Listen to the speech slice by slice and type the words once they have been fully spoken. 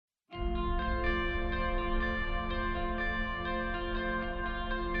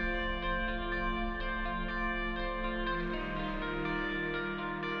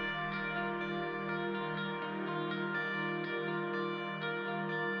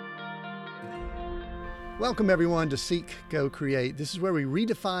Welcome everyone to Seek, Go, Create. This is where we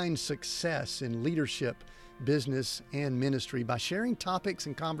redefine success in leadership, business, and ministry by sharing topics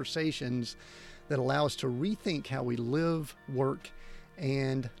and conversations that allow us to rethink how we live, work,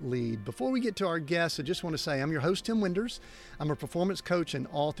 and lead. Before we get to our guests, I just want to say I'm your host, Tim Winders. I'm a performance coach and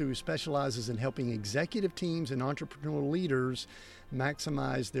author who specializes in helping executive teams and entrepreneurial leaders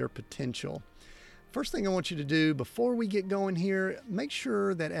maximize their potential. First thing I want you to do before we get going here, make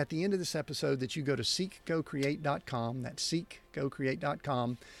sure that at the end of this episode that you go to seekgocreate.com. That's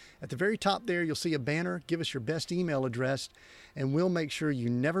seekgocreate.com. At the very top there, you'll see a banner. Give us your best email address, and we'll make sure you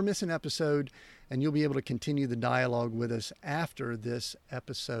never miss an episode, and you'll be able to continue the dialogue with us after this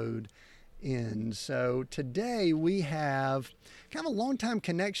episode ends. So today we have kind of a long-time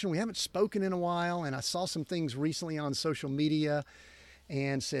connection. We haven't spoken in a while, and I saw some things recently on social media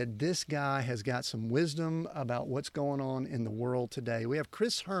and said, this guy has got some wisdom about what's going on in the world today. We have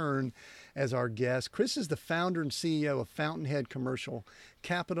Chris Hearn as our guest. Chris is the founder and CEO of Fountainhead Commercial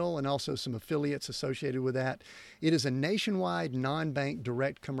Capital and also some affiliates associated with that. It is a nationwide non-bank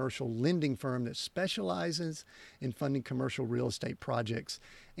direct commercial lending firm that specializes in funding commercial real estate projects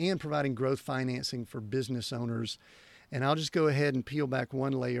and providing growth financing for business owners. And I'll just go ahead and peel back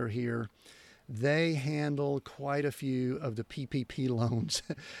one layer here. They handle quite a few of the PPP loans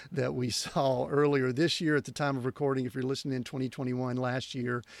that we saw earlier this year at the time of recording. If you're listening in 2021 last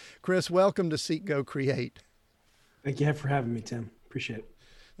year, Chris, welcome to Seek, Go, Create. Thank you for having me, Tim. Appreciate it.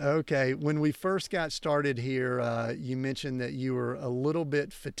 Okay. When we first got started here, you mentioned that you were a little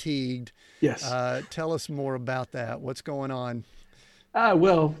bit fatigued. Yes. Tell us more about that. What's going on?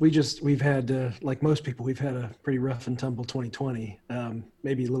 Well, we've had, like most people, we've had a pretty rough and tumble 2020,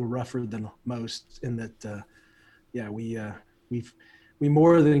 maybe a little rougher than most in that, we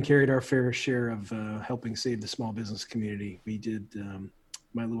more than carried our fair share of helping save the small business community. We did,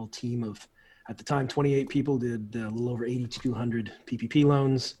 my little team of, at the time, 28 people did a little over 8,200 PPP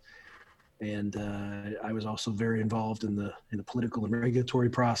loans. And I was also very involved in the political and regulatory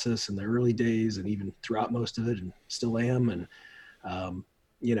process in the early days and even throughout most of it, and still am. And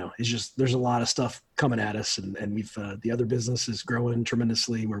it's just, there's a lot of stuff coming at us, and we've, the other business is growing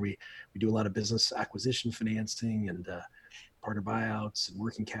tremendously, where we do a lot of business acquisition financing and, partner buyouts and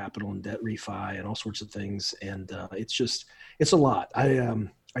working capital and debt refi and all sorts of things. And, it's a lot.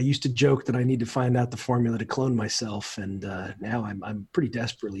 I used to joke that I need to find out the formula to clone myself. And, now I'm pretty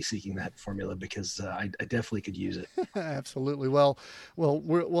desperately seeking that formula because, I definitely could use it. Absolutely. Well,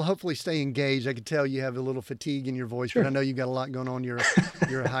 we'll hopefully stay engaged. I can tell you have a little fatigue in your voice, Sure. But I know you've got a lot going on. You're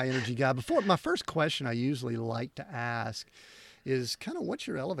a high energy guy. Before my first question, I usually like to ask is kind of what's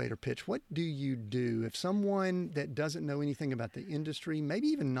your elevator pitch? What do you do? If someone that doesn't know anything about the industry, maybe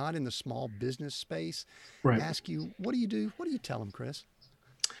even not in the small business space, Right. ask you, what do you do? What do you tell them, Chris?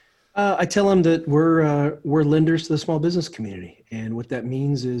 I tell them that we're lenders to the small business community. And what that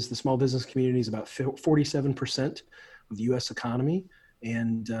means is the small business community is about 47% of the U.S. economy.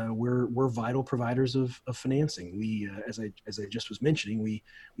 And we're vital providers of financing. We, as I just was mentioning, we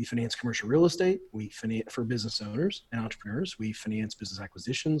finance commercial real estate. We finance for business owners and entrepreneurs. We finance business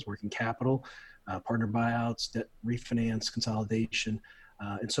acquisitions, working capital, partner buyouts, debt refinance, consolidation,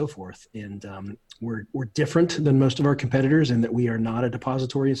 and so forth. And we're different than most of our competitors in that we are not a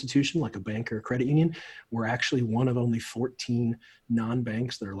depository institution like a bank or a credit union. We're actually one of only 14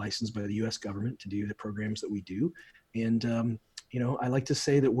 non-banks that are licensed by the U.S. government to do the programs that we do. And I like to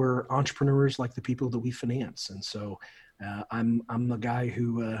say that we're entrepreneurs like the people that we finance. And so I'm the guy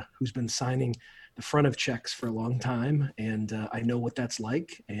who's been signing the front of checks for a long time. And I know what that's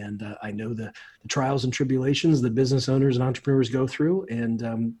like. And I know the trials and tribulations that business owners and entrepreneurs go through.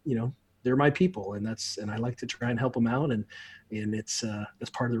 And, they're my people, and I like to try and help them out. And it's, that's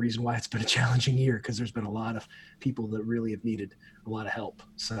part of the reason why it's been a challenging year, because there's been a lot of people that really have needed a lot of help.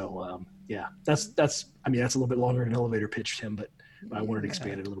 So that's a little bit longer an elevator pitch, Tim, but I wanted to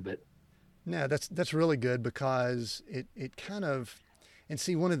expand it a little bit. No, that's really good because it kind of, and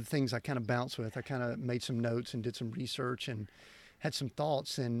see, one of the things I kind of bounce with, I kind of made some notes and did some research and had some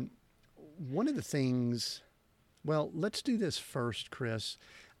thoughts. And one of the things, well, let's do this first, Chris.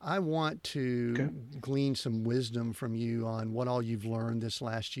 I want to glean some wisdom from you on what all you've learned this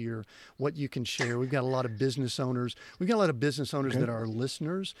last year, what you can share. We've got a lot of business owners. We've got a lot of business owners that are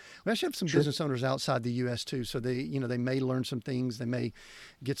listeners. We actually have some business owners outside the U.S. too. So they may learn some things. They may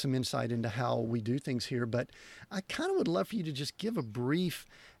get some insight into how we do things here. But I kind of would love for you to just give a brief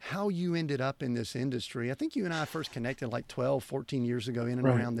how you ended up in this industry. I think you and I first connected like 12, 14 years ago in and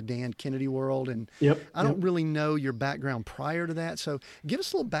around the Dan Kennedy world. And I don't really know your background prior to that. So give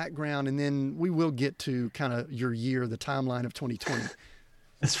us a little background, and then we will get to kind of your year, the timeline of 2020.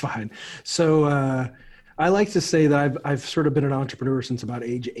 That's fine. So I like to say that I've sort of been an entrepreneur since about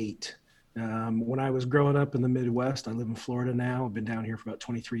age 8. When I was growing up in the Midwest, I live in Florida now. I've been down here for about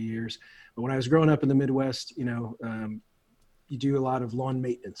 23 years. But when I was growing up in the Midwest, you do a lot of lawn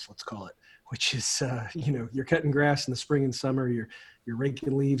maintenance, let's call it, which is, you're cutting grass in the spring and summer, you're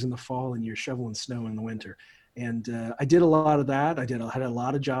raking leaves in the fall, and you're shoveling snow in the winter. And I did a lot of that. I had a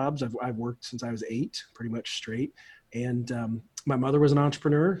lot of jobs. I've worked since I was 8, pretty much straight. And my mother was an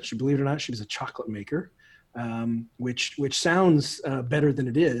entrepreneur. She, believe it or not, she was a chocolate maker. Which sounds better than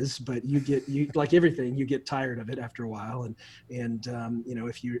it is, but you like everything, you get tired of it after a while, and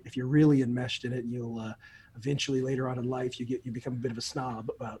if you're really enmeshed in it, you'll eventually later on in life you become a bit of a snob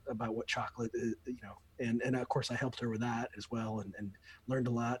about what chocolate is, and of course I helped her with that as well, and learned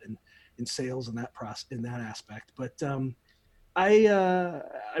a lot in sales and that in that aspect. But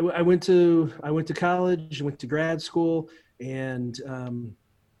I went to college, went to grad school, and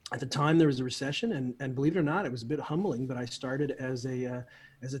at the time there was a recession, and believe it or not, it was a bit humbling, but I started as a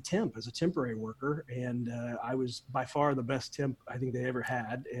temporary worker. And I was by far the best temp I think they ever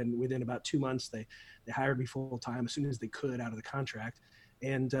had. And within about 2 months, they hired me full time as soon as they could out of the contract.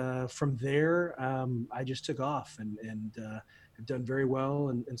 And from there, I just took off and have done very well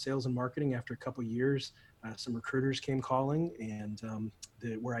in sales and marketing. After a couple of years, some recruiters came calling, and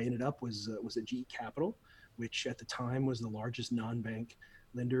where I ended up was at GE Capital, which at the time was the largest non-bank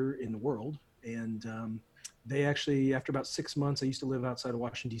lender in the world. And they actually, after about 6 months, I used to live outside of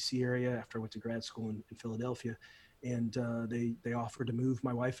Washington, D.C. area after I went to grad school in Philadelphia. And they offered to move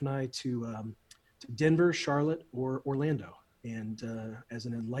my wife and I to Denver, Charlotte, or Orlando. And as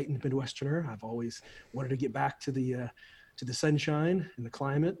an enlightened Midwesterner, I've always wanted to get back to the sunshine and the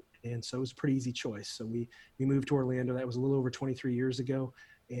climate. And so it was a pretty easy choice. So we moved to Orlando. That was a little over 23 years ago.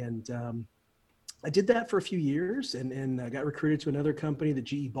 And I did that for a few years, and I got recruited to another company that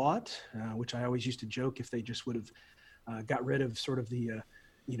GE bought, which I always used to joke if they just would have got rid of sort of the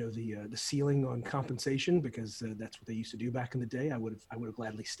ceiling on compensation, because that's what they used to do back in the day. I would have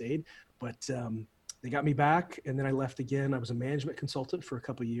gladly stayed, but they got me back, and then I left again. I was a management consultant for a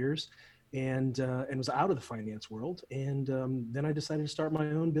couple of years, and was out of the finance world, and then I decided to start my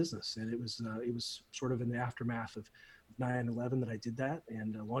own business, and it was sort of in the aftermath of 9/11 that I did that,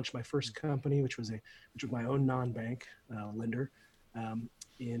 and launched my first company, which was my own non-bank lender,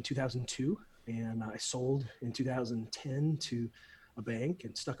 in 2002, and I sold in 2010 to a bank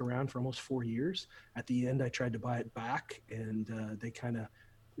and stuck around for almost 4 years. At the end, I tried to buy it back, and they kind of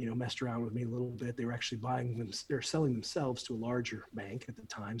messed around with me a little bit. They were actually they're selling themselves to a larger bank at the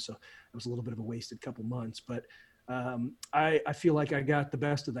time, so it was a little bit of a wasted couple months, but I feel like I got the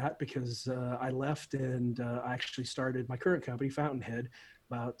best of that, because I left, and I actually started my current company, Fountainhead,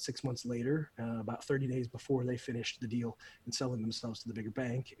 about 6 months later, about 30 days before they finished the deal and selling themselves to the bigger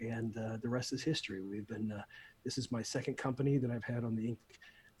bank. And the rest is history. This is my second company that I've had on the Inc.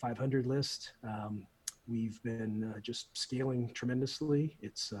 500 list. We've been just scaling tremendously.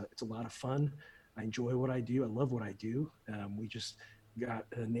 It's a lot of fun. I enjoy what I do. I love what I do. We just got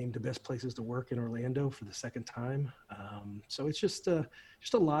named the best places to work in Orlando for the second time. So it's just a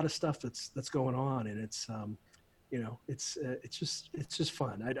lot of stuff that's going on, and it's just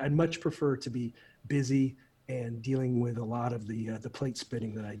fun. I'd much prefer to be busy and dealing with a lot of the plate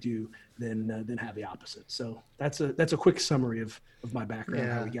spinning that I do than have the opposite. So that's a quick summary of my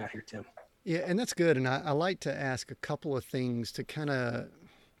background, how we got here, Tim. Yeah, and that's good. And I like to ask a couple of things to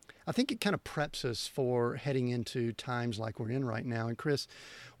I think it kind of preps us for heading into times like we're in right now. And Chris,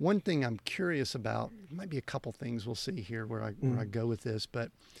 one thing I'm curious about, might be a couple things we'll see here where I go with this,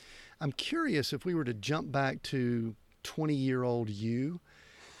 but I'm curious if we were to jump back to 20-year-old you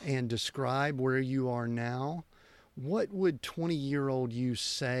and describe where you are now, what would 20-year-old you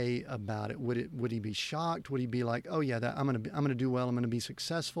say about it? Would he be shocked? Would he be like, "Oh yeah, I'm going to do well. I'm going to be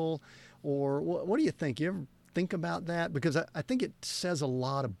successful"? Or what do you think? You ever think about that? Because I think it says a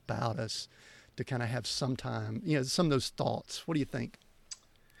lot about us to kind of have some time, some of those thoughts. What do you think?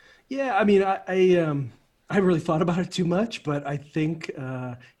 Yeah, I mean, I haven't really thought about it too much, but I think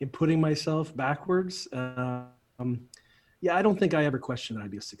in putting myself backwards, I don't think I ever questioned that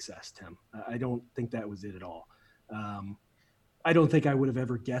I'd be a success, Tim. I don't think that was it at all. I don't think I would have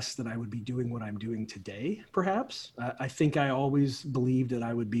ever guessed that I would be doing what I'm doing today, perhaps. I think I always believed that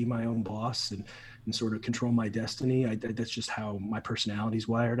I would be my own boss and sort of control my destiny. That's just how my personality is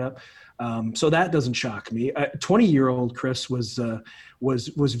wired up. So that doesn't shock me. 20-year-old Chris was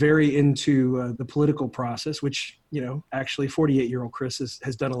very into the political process, which, actually 48-year-old Chris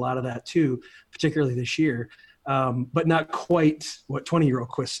has done a lot of that too, particularly this year. But not quite what 20-year-old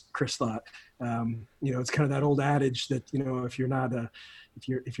Chris thought. It's kind of that old adage that, if you're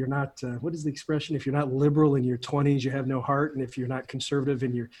not what is the expression? If you're not liberal in your 20s, you have no heart. And if you're not conservative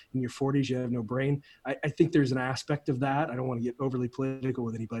in your 40s, you have no brain. I think there's an aspect of that. I don't want to get overly political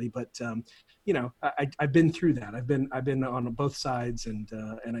with anybody, but I've been through that. I've been on both sides, and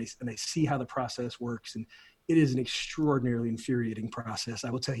I see how the process works, and it is an extraordinarily infuriating process. I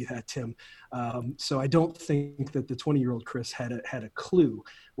will tell you that, Tim. So I don't think that the 20-year-old Chris had a clue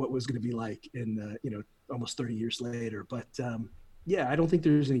what was going to be like in almost 30 years later. But I don't think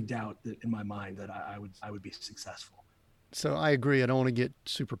there's any doubt that in my mind that I would be successful. So I agree. I don't want to get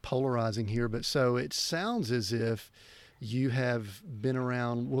super polarizing here, but so it sounds as if you have been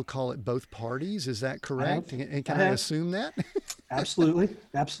around, we'll call it both parties. Is that correct? And can I assume that? Absolutely.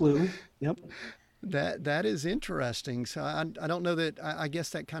 Yep. That is interesting. So I don't know that, I guess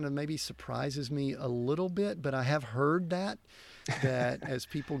that kind of maybe surprises me a little bit, but I have heard that as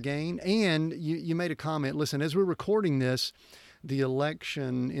people gain. And you made a comment. Listen, as we're recording this, the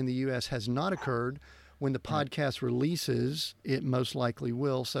election in the U.S. has not occurred. When the podcast releases, it most likely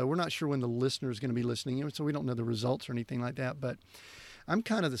will. So we're not sure when the listener is going to be listening, so we don't know the results or anything like that. But I'm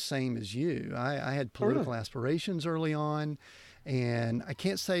kind of the same as you. I had political aspirations early on, and I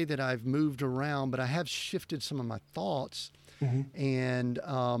can't say that I've moved around, but I have shifted some of my thoughts. Mm-hmm. And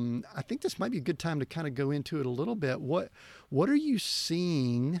I think this might be a good time to kind of go into it a little bit. What are you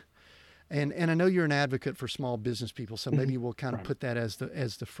seeing? And I know you're an advocate for small business people, so maybe we'll kind of put that as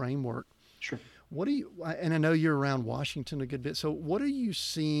the framework. Sure. And I know you're around Washington a good bit. So what are you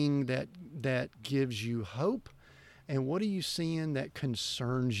seeing that gives you hope, and what are you seeing that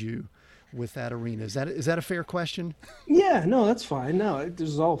concerns you with that arena? Is that a fair question? Yeah, no, that's fine. No, this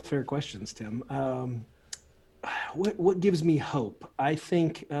is all fair questions, Tim. What gives me hope? I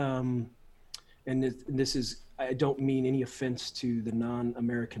think, and this is, I don't mean any offense to the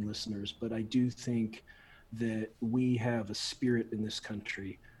non-American listeners, but I do think that we have a spirit in this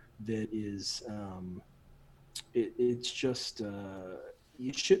country that is, it's just,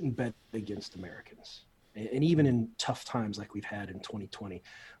 you shouldn't bet against Americans. And even in tough times like we've had in 2020,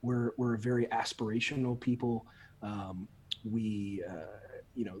 we're a very aspirational people. The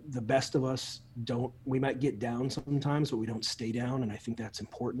best of us we might get down sometimes, but we don't stay down. And I think that's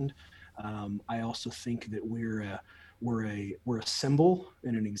important. I also think that we're a symbol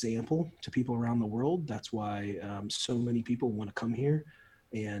and an example to people around the world. That's why so many people want to come here.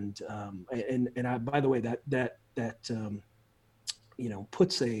 And by the way, that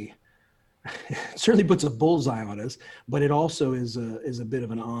certainly puts a bullseye on us, but it also is a bit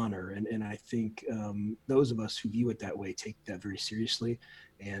of an honor. And I think those of us who view it that way take that very seriously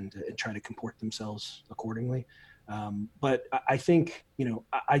and try to comport themselves accordingly. But I think,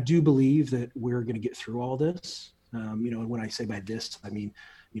 I do believe that we're going to get through all this. And when I say by this, I mean,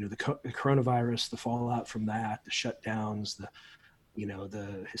 the coronavirus, the fallout from that, the shutdowns, the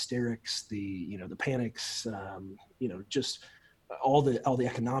hysterics, the panics, just all the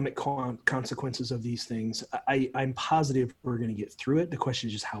economic consequences of these things. I'm positive we're going to get through it. The question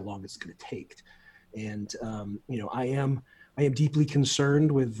is just how long it's going to take. And, I am deeply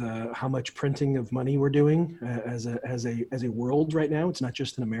concerned with how much printing of money we're doing as a world right now. It's not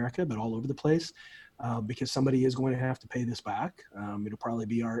just in America, but all over the place, because somebody is going to have to pay this back. It'll probably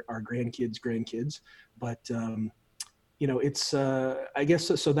be our grandkids, but it's I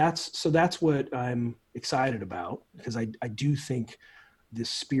guess so that's what I'm excited about, because I do think this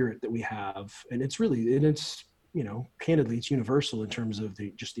spirit that we have, and it's candidly, it's universal in terms of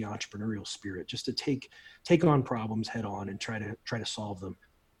the entrepreneurial spirit, just to take on problems head on and try to solve them.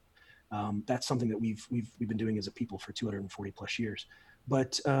 That's something that we've been doing as a people for 240 plus years.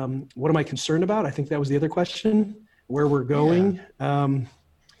 But what am I concerned about? I think that was the other question, where we're going. Yeah.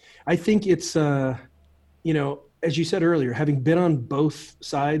 I think it's, as you said earlier, having been on both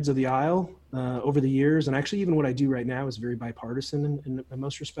sides of the aisle over the years, and actually even what I do right now is very bipartisan in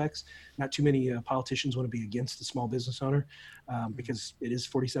most respects. Not too many politicians want to be against the small business owner because it is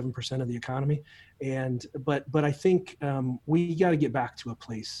 47% of the economy. But I think we got to get back to a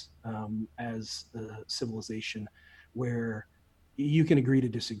place as a civilization where you can agree to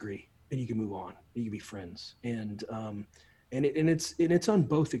disagree and you can move on and you can be friends. And it's on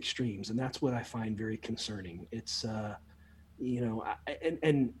both extremes, and that's what I find very concerning. It's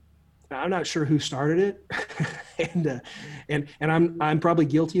and I'm not sure who started it, and I'm probably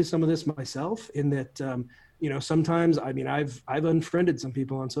guilty of some of this myself. In that sometimes I've unfriended some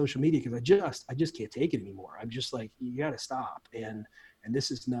people on social media because I just can't take it anymore. I'm just like, you got to stop, and this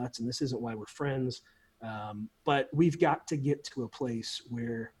is nuts, and this isn't why we're friends. But we've got to get to a place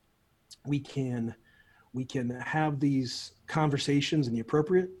where we can have these conversations in the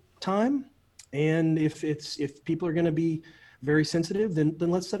appropriate time, And if people are going to be very sensitive, then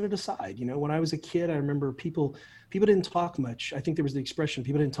let's set it aside. You know, when I was a kid, I remember people didn't talk much. I think there was the expression,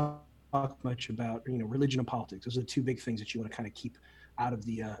 people didn't talk much about, you know, religion and politics. Those are the two big things that you want to kind of keep out of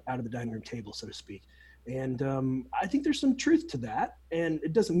the dining room table, so to speak. And I think there's some truth to that. And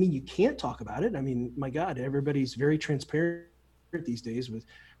it doesn't mean you can't talk about it. I mean, my God, everybody's very transparent these days with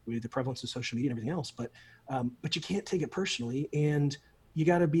the prevalence of social media and everything else. But you can't take it personally, and you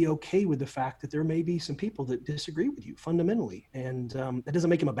got to be okay with the fact that there may be some people that disagree with you fundamentally, and that doesn't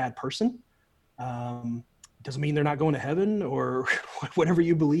make them a bad person. Doesn't mean they're not going to heaven or whatever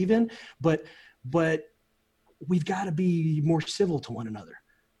you believe in, but we've got to be more civil to one another,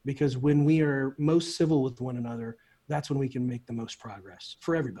 because when we are most civil with one another, that's when we can make the most progress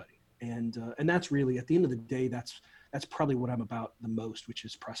for everybody. And that's really, at the end of the day, that's probably what I'm about the most, which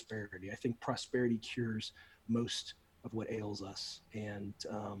is prosperity. I think prosperity cures most of what ails us. And,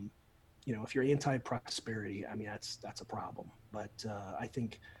 you know, if you're anti-prosperity, I mean, that's a problem. But I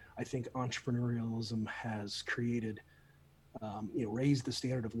think entrepreneurialism has created, you know, raised the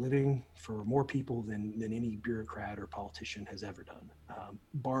standard of living for more people than any bureaucrat or politician has ever done,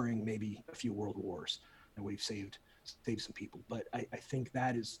 barring maybe a few world wars, and we've saved some people. But I think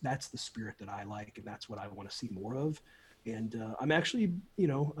that's the spirit that I like, and that's what I want to see more of. And I'm actually, you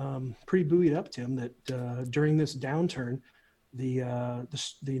know, pretty buoyed up, Tim, that during this downturn, the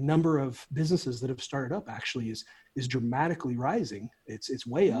number of businesses that have started up actually is dramatically rising. It's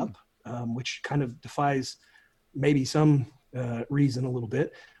way up, which kind of defies maybe some reason a little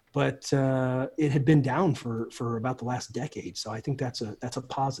bit, but it had been down for about the last decade. So I think that's a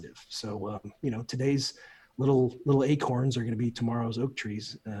positive. So you know, today's little acorns are going to be tomorrow's oak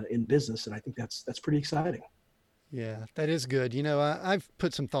trees in business, and I think that's pretty exciting. Yeah, that is good. You know, I've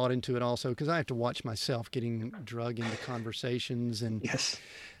put some thought into it also because I have to watch myself getting drug into conversations, Yes.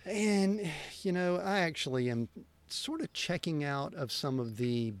 and you know, I actually am sort of checking out of some of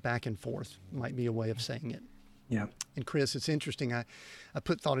the back and forth, might be a way of saying it. Yeah. And Chris, it's interesting. I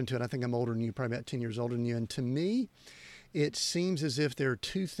put thought into it. I think I'm older than you, probably about 10 years older than you. And to me, it seems as if there are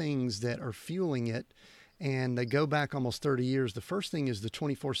two things that are fueling it, and they go back almost 30 years. The first thing is the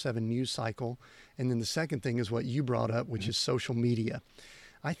 24/7 news cycle. And then the second thing is what you brought up, which is social media.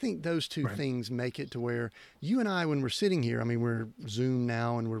 I think those two Right. things make it to where you and I, when we're sitting here, I mean, we're Zoom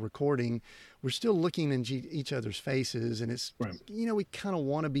now and we're recording, we're still looking in each other's faces. And it's, Right. you know, we kind of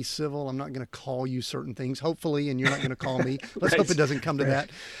want to be civil. I'm not going to call you certain things, hopefully, and you're not going to call me. Let's hope Right. it doesn't come to Right.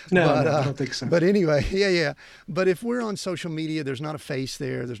 that. No, But, I don't think so. but anyway, yeah. But if we're on social media, there's not a face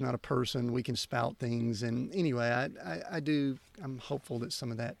there. There's not a person. We can spout things. And anyway, I'm hopeful that some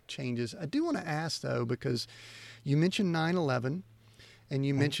of that changes. I do want to ask, though, because you mentioned 9/11. And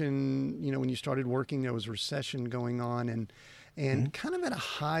you mentioned, you know, when you started working, there was a recession going on, and kind of at a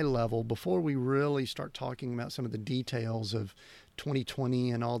high level, before we really start talking about some of the details of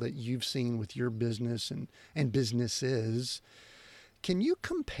 2020 and all that you've seen with your business and businesses, can you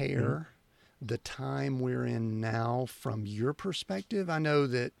compare the time we're in now from your perspective? I know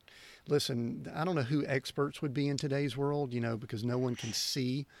that, listen, I don't know who experts would be in today's world, you know, because no one can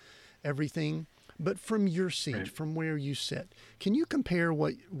see everything. But from your seat, Right. from where you sit, can you compare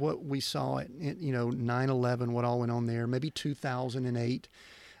what we saw at, you know, 9/11, what all went on there, maybe 2008,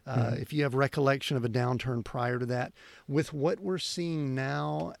 if you have recollection of a downturn prior to that, with what we're seeing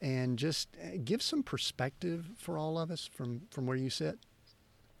now, and just give some perspective for all of us from where you sit?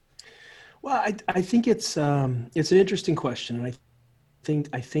 Well, I think it's an interesting question, and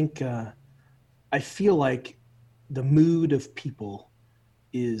I feel like the mood of people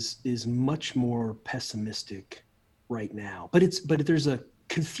is much more pessimistic right now, but there's a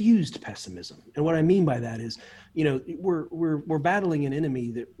confused pessimism. And what I mean by that is, you know, we're battling an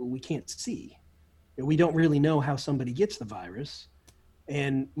enemy that we can't see. And we don't really know how somebody gets the virus,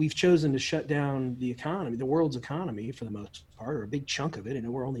 and we've chosen to shut down the economy, the world's economy, for the most part, or a big chunk of it.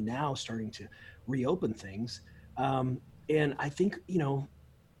 And we're only now starting to reopen things. And I think, you know,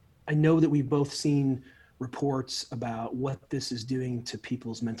 I know that we've both seen reports about what this is doing to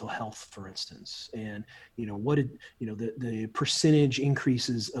people's mental health, for instance, and you know the percentage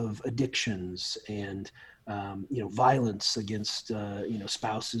increases of addictions and you know, violence against you know,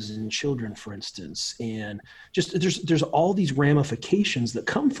 spouses and children, for instance, and just there's all these ramifications that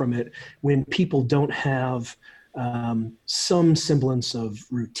come from it when people don't have some semblance of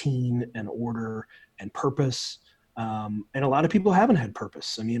routine and order and purpose. And a lot of people haven't had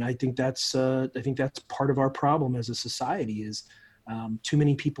purpose. I mean, I think that's part of our problem as a society is too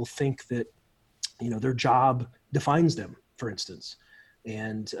many people think that, you know, their job defines them, for instance,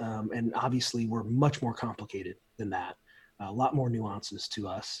 and obviously we're much more complicated than that. A lot more nuances to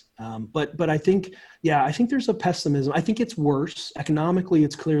us. But I think, yeah, I think there's a pessimism. I think it's worse economically.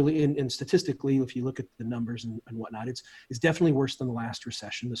 It's clearly, and statistically, if you look at the numbers and whatnot, it's definitely worse than the last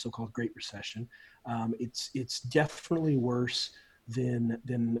recession, the so-called Great Recession. It's definitely worse than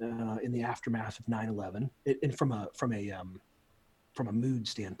in the aftermath of 9/11, and from a mood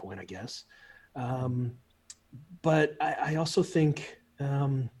standpoint, I guess. But I also think,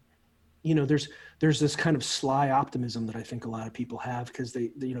 there's this kind of sly optimism that I think a lot of people have, because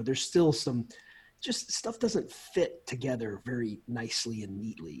there's still some, just stuff doesn't fit together very nicely and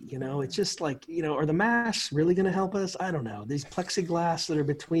neatly. It's just like, are the masks really going to help us? I don't know. These plexiglass that are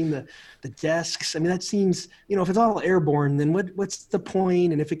between the desks. I mean, that seems, if it's all airborne, then what's the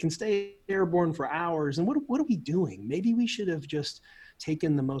point? And if it can stay airborne for hours, and what are we doing? Maybe we should have just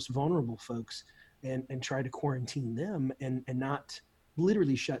taken the most vulnerable folks and tried to quarantine them and not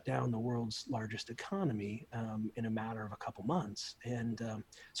literally shut down the world's largest economy in a matter of a couple months. And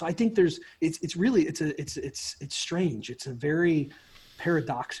so I think it's strange. It's a very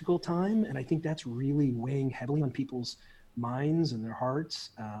paradoxical time. And I think that's really weighing heavily on people's minds and their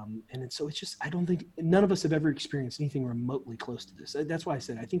hearts. I don't think, none of us have ever experienced anything remotely close to this. That's why I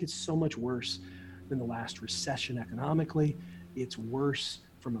said, I think it's so much worse than the last recession economically. It's worse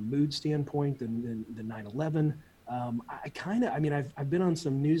from a mood standpoint than 9/11. I've been on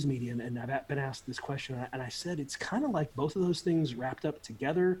some news media and I've been asked this question, and I said it's kind of like both of those things wrapped up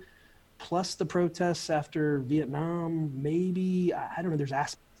together, plus the protests after Vietnam. Maybe, I don't know. There's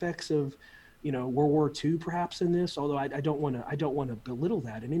aspects of, World War II perhaps in this. Although I don't want to belittle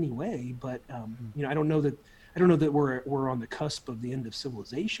that in any way. But I don't know that we're on the cusp of the end of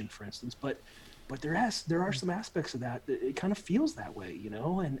civilization, for instance. But there are some aspects of that it kind of feels that way,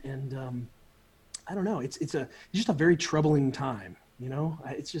 and I don't know. It's just a very troubling time.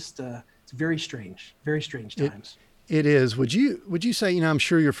 It's just it's very strange times. It is. Would you say, I'm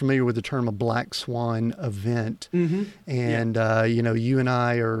sure you're familiar with the term a black swan event, mm-hmm. And you and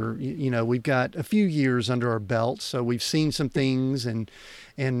I are, we've got a few years under our belt, so we've seen some things, and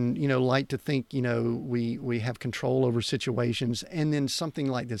like to think, we have control over situations, and then something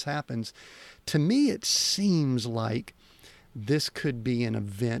like this happens. To me, it seems like this could be an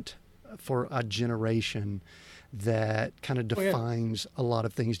event for a generation that kind of defines a lot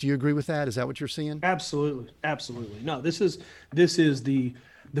of things. Do you agree with that? Is that what you're seeing? Absolutely. No, this is the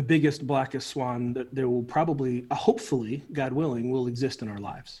biggest, blackest swan that there will probably, hopefully, God willing, will exist in our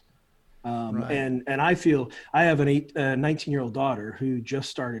lives. Right. And I feel I have a 19-year-old daughter who just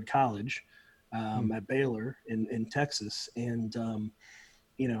started college at Baylor in Texas, and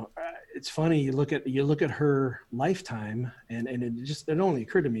it's funny. You look at her lifetime, and it only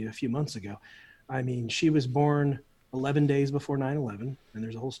occurred to me a few months ago. I mean, she was born 11 days before 9/11, and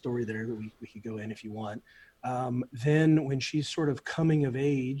there's a whole story there that we could go in if you want. Then when she's sort of coming of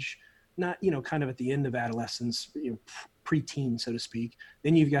age, not, kind of at the end of adolescence, preteen, so to speak,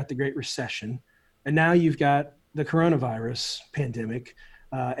 then you've got the Great Recession, and now you've got the coronavirus pandemic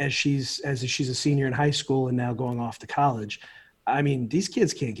as she's a senior in high school and now going off to college. I mean, these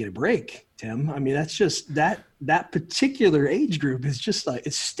kids can't get a break, Tim. I mean, that's just that particular age group is just like,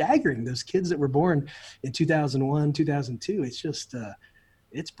 it's staggering. Those kids that were born in 2001, 2002, it's just,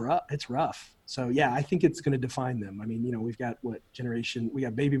 it's rough. So yeah, I think it's going to define them. I mean, we've got we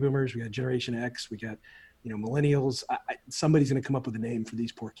got baby boomers, we got Generation X, we got, millennials. Somebody's going to come up with a name for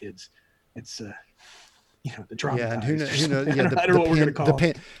these poor kids. It's, the traumatized. Yeah, and who knows? Yeah, I don't know what we're going to call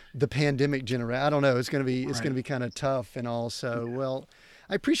the pandemic generation. I don't know. It's going to be kind of tough, and also, well,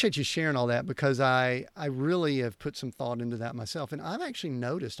 I appreciate you sharing all that, because I really have put some thought into that myself, and I've actually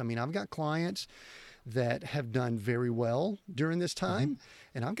noticed. I mean, I've got clients that have done very well during this time,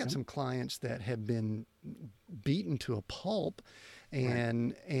 and I've got some clients that have been beaten to a pulp,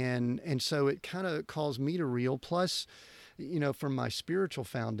 and so it kind of caused me to reel. Plus, from my spiritual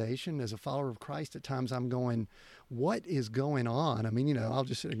foundation as a follower of Christ, at times I'm going, what is going on? I mean, I'll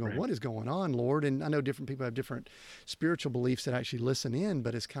just sit and go, what is going on, Lord? And I know different people have different spiritual beliefs that actually listen in,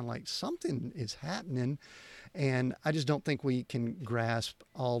 but it's kind of like something is happening. And I just don't think we can grasp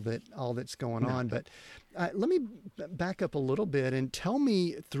all that's going on. But let me back up a little bit and tell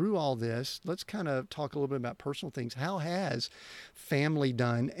me, through all this, let's kind of talk a little bit about personal things. How has family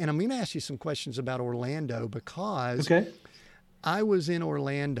done? And I'm going to ask you some questions about Orlando, because I was in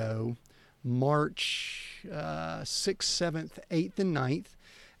Orlando March 6th, 7th, 8th, and 9th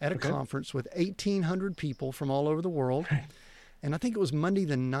at a conference with 1,800 people from all over the world. And I think it was Monday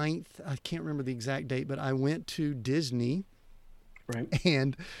the 9th. I can't remember the exact date, but I went to Disney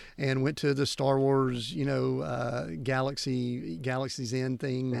Right. and went to the Star Wars, Galaxy's End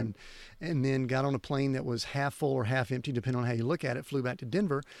thing, Right. and then got on a plane that was half full or half empty, depending on how you look at it. Flew back to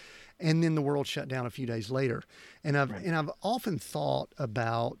Denver, and then the world shut down a few days later. And I've often thought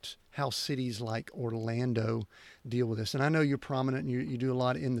about how cities like Orlando deal with this. And I know you're prominent and you do a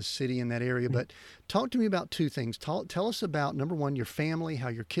lot in the city in that area, but talk to me about two things. Tell us about, number one, your family, how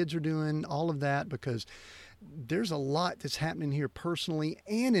your kids are doing, all of that, because there's a lot that's happening here personally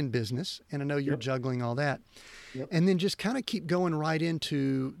and in business. And I know you're juggling all that. Yep. And then just kind of keep going right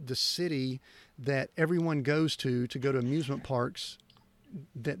into the city that everyone goes to go to amusement parks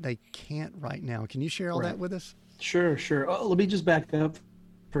that they can't right now. Can you share all that with us? Sure. Oh, let me just back up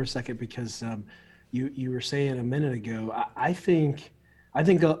for a second, because you were saying a minute ago, I think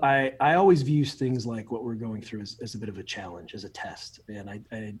I always view things like what we're going through as a bit of a challenge, as a test. And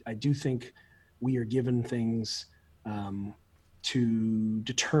I do think we are given things to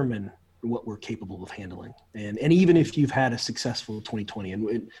determine what we're capable of handling. And even if you've had a successful 2020,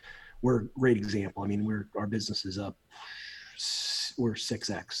 and we're a great example. I mean, our business is up, we're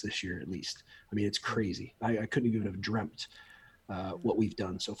 6x this year at least. I mean, it's crazy. I couldn't even have dreamt what we've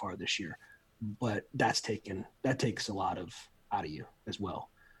done so far this year, but that takes a lot out of you as well.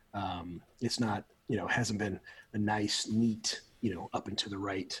 It's not, hasn't been a nice, neat, up and to the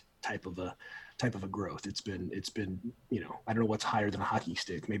right type of a growth. It's been, I don't know what's higher than a hockey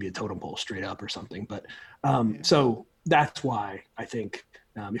stick, maybe a totem pole straight up or something. But so that's why I think,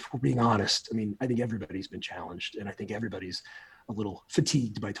 if we're being honest, I mean, I think everybody's been challenged, and I think everybody's a little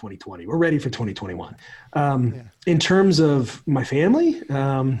fatigued by 2020. We're ready for 2021. In terms of my family,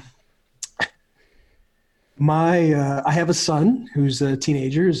 I have a son who's a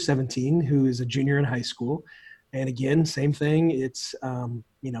teenager, who's 17, who is a junior in high school. And again, same thing. It's,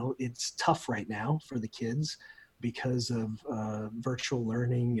 it's tough right now for the kids because of virtual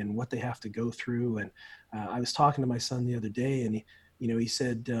learning and what they have to go through. And I was talking to my son the other day, and he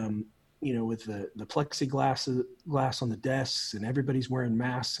said, with the plexiglass glass on the desks and everybody's wearing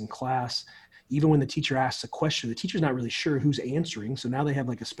masks in class, even when the teacher asks a question, the teacher's not really sure who's answering. So now they have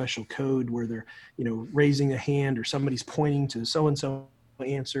like a special code where they're, raising a hand, or somebody's pointing to so-and-so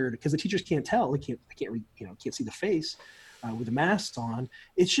answered, because the teachers can't tell. They can't see the face with the masks on.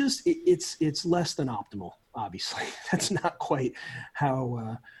 It's just, it's less than optimal. Obviously, that's not quite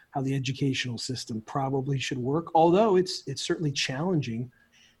how the educational system probably should work. Although it's certainly challenging.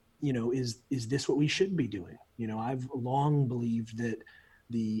 Is this what we should be doing? I've long believed that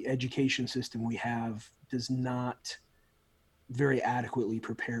the education system we have does not very adequately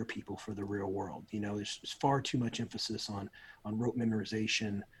prepare people for the real world. There's far too much emphasis on rote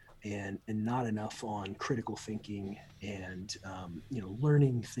memorization and not enough on critical thinking and,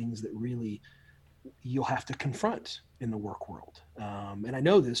 learning things that really you'll have to confront in the work world. And I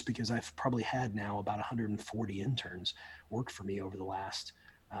know this because I've probably had now about 140 interns work for me over the last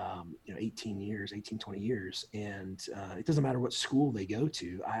 18, 20 years. And it doesn't matter what school they go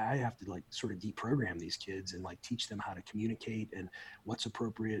to. I have to sort of deprogram these kids and teach them how to communicate and what's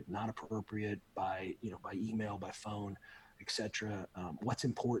appropriate, not appropriate by email, by phone, etc. What's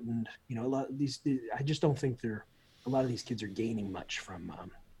important, a lot of these, I just don't think a lot of these kids are gaining much from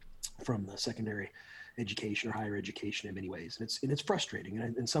the secondary education or higher education in many ways. And it's frustrating.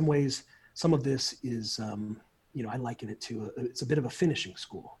 And in some ways, some of this is, I liken it to it's a bit of a finishing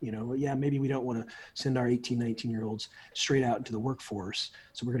school. Maybe we don't want to send our 18, 19-year-olds straight out into the workforce.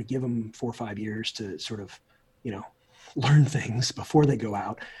 So we're going to give them 4 or 5 years to sort of, learn things before they go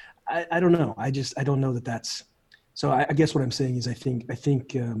out. I don't know. I don't know that that's, so I guess what I'm saying is I think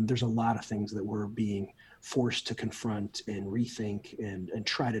there's a lot of things that we're being forced to confront and rethink and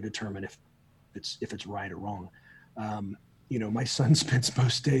try to determine if it's right or wrong. My son spends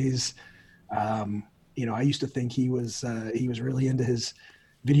most days, I used to think he was really into his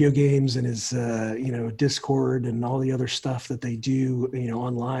video games and his, Discord and all the other stuff that they do,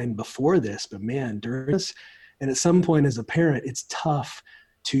 online before this, but man, during this, and at some point as a parent, it's tough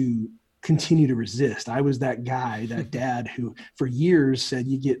to continue to resist. I was that guy, that dad who for years said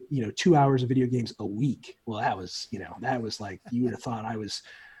you get, 2 hours of video games a week. Well, that was like, you would have thought I was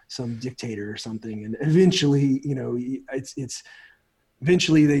some dictator or something. And eventually,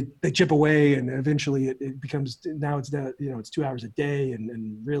 eventually they chip away, and eventually it becomes, now it's down, it's 2 hours a day.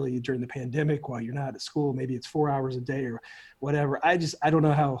 And really during the pandemic, while you're not at school, maybe it's 4 hours a day or whatever. I don't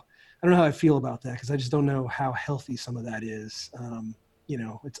know how I feel about that, because I just don't know how healthy some of that is.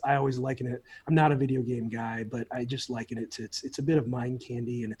 I always liken it. I'm not a video game guy, but I just liken it to, it's a bit of mind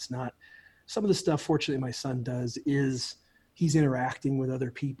candy, and it's not, some of the stuff, fortunately, my son does is he's interacting with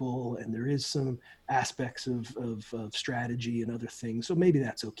other people, and there is some aspects of strategy and other things. So maybe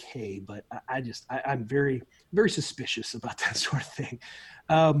that's okay. But I'm very, very suspicious about that sort of thing.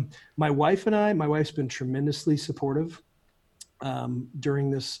 My wife's been tremendously supportive during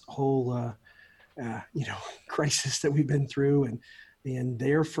this whole, crisis that we've been through, and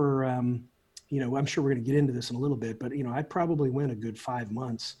there for, I'm sure we're going to get into this in a little bit, but, I probably went a good 5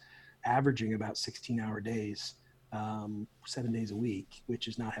 months averaging about 16-hour days, 7 days a week, which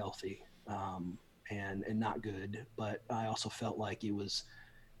is not healthy, and not good. But I also felt like it was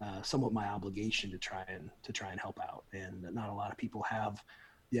somewhat my obligation to try and help out. And not a lot of people have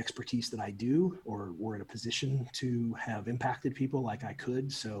the expertise that I do, or were in a position to have impacted people like I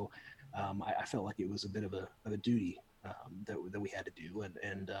could. So I felt like it was a bit of a duty that we had to do,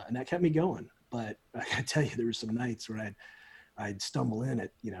 and that kept me going. But I gotta tell you, there were some nights where I'd stumble in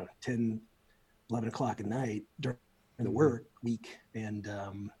at 10, 11 o'clock at night during the work week, and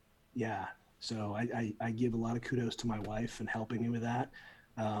so I give a lot of kudos to my wife and helping me with that.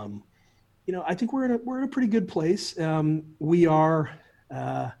 I think we're in a pretty good place. We are.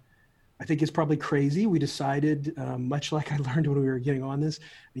 I think it's probably crazy. We decided, much like I learned when we were getting on this,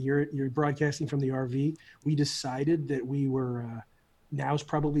 you're broadcasting from the RV. We decided that now's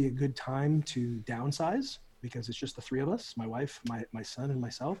probably a good time to downsize, because it's just the three of us, my wife, my son, and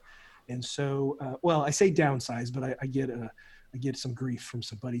myself. And so, I say downsize, but I get some grief from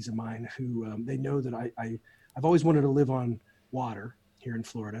some buddies of mine who they know that I've always wanted to live on water here in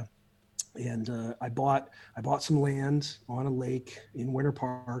Florida. And I bought some land on a lake in Winter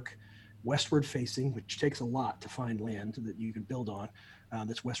Park, westward facing, which takes a lot to find land that you can build on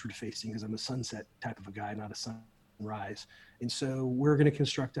that's westward facing, because I'm a sunset type of a guy, not a sunrise. And so we're going to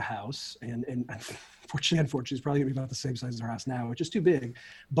construct a house, and unfortunately, it's probably going to be about the same size as our house now, which is too big.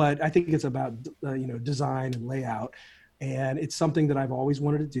 But I think it's about design and layout, and it's something that I've always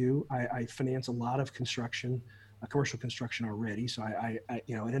wanted to do. I finance a lot of construction, commercial construction already. So I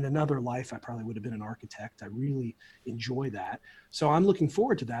and in another life, I probably would have been an architect. I really enjoy that. So I'm looking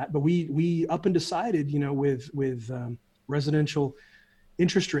forward to that. But we up and decided, with residential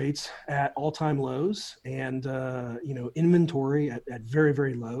interest rates at all-time lows, and inventory at very,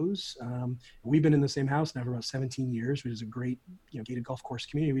 very lows. We've been in the same house now for about 17 years, which is a great, gated golf course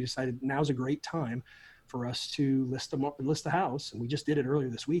community. We decided now's a great time for us to list the house, and we just did it earlier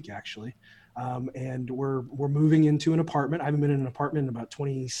this week, actually. And we're moving into an apartment. I haven't been in an apartment in about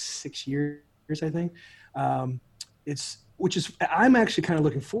 26 years, I think. I'm actually kind of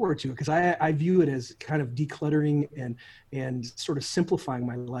looking forward to it, because I view it as kind of decluttering and sort of simplifying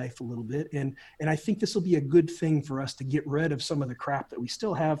my life a little bit. And I think this will be a good thing for us to get rid of some of the crap that we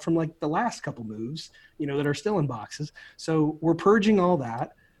still have from like the last couple moves, that are still in boxes. So we're purging all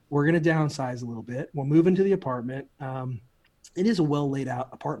that. We're going to downsize a little bit. We'll move into the apartment. It is a well laid out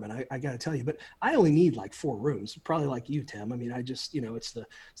apartment, I got to tell you, but I only need like 4 rooms, probably like you, Tim. I mean, I just, it's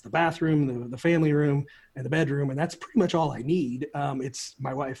the bathroom, the family room, and the bedroom, and that's pretty much all I need. It's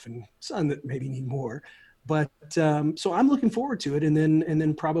my wife and son that maybe need more, but so I'm looking forward to it. And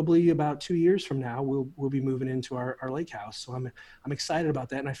then probably about 2 years from now, we'll be moving into our lake house. So I'm excited about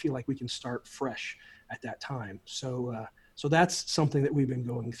that, and I feel like we can start fresh at that time. So that's something that we've been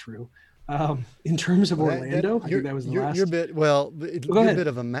going through. In terms of Orlando, I think that was the last. You're a bit a bit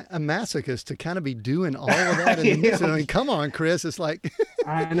of a masochist to kind of be doing all of that in the midst. I mean, come on, Chris. It's like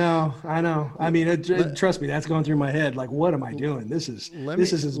I know. I mean, trust me, that's going through my head. Like, what am I doing? This is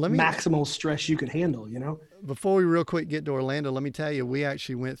maximal stress you can handle. Before we real quick get to Orlando, let me tell you, we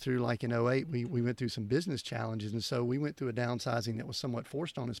actually went through, like in 2008, we went through some business challenges, and so we went through a downsizing that was somewhat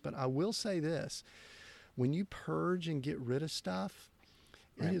forced on us. But I will say this: when you purge and get rid of stuff,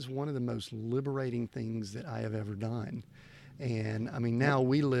 it is one of the most liberating things that I have ever done. And I mean, now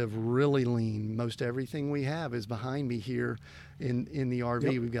we live really lean. Most everything we have is behind me here in the RV.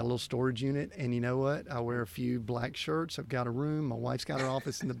 Yep. We've got a little storage unit, and you know what? I wear a few black shirts. I've got a room. My wife's got her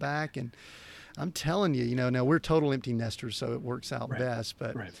office in the back, and I'm telling you, now we're total empty nesters, so it works out best.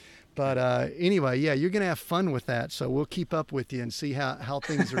 But anyway, yeah, you're going to have fun with that. So we'll keep up with you and see how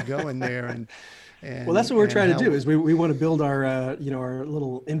things are going there. And well, that's what we're trying to do, is we want to build our, our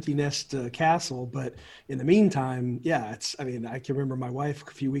little empty nest castle. But in the meantime, I can remember my wife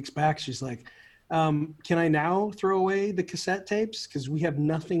a few weeks back, she's like, can I now throw away the cassette tapes? Because we have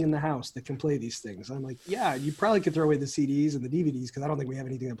nothing in the house that can play these things. I'm like, yeah, you probably could throw away the CDs and the DVDs, because I don't think we have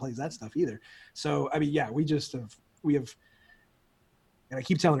anything that plays that stuff either. So, I mean, yeah, we have, and I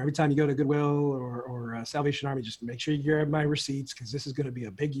keep telling her, every time you go to Goodwill or Salvation Army, just make sure you grab my receipts, because this is going to be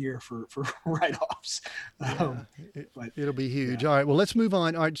a big year for write-offs. It'll be huge. Yeah. All right, well, let's move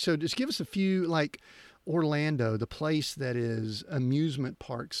on. All right, so just give us a few, like, Orlando, the place that is amusement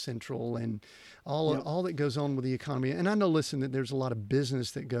park central and Yep. all that goes on with the economy. And I know, listen, that there's a lot of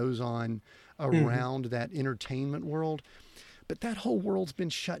business that goes on around that entertainment world. But that whole world's been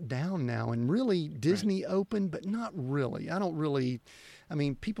shut down now, and really Disney opened, but not really. I don't really, I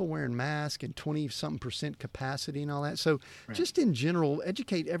mean, people wearing masks and 20 something percent capacity and all that. So, Right. just in general,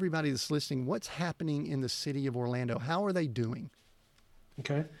 educate everybody that's listening what's happening in the city of Orlando. How are they doing?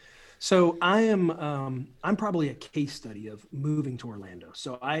 Okay. So I'm probably a case study of moving to Orlando.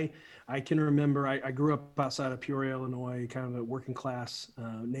 So I can remember I grew up outside of Peoria, Illinois, kind of a working class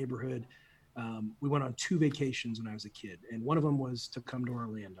neighborhood. We went on 2 vacations when I was a kid, and one of them was to come to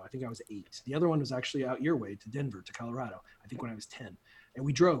Orlando. I think I was 8. The other one was actually out your way to Denver, to Colorado. I think when I was 10, and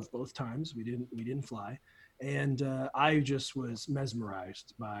we drove both times. We didn't fly, and I just was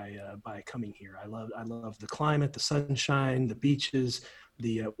mesmerized by coming here. I love the climate, the sunshine, the beaches,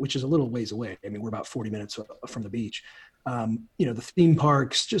 the which is a little ways away. I mean, we're about 40 minutes from the beach. The theme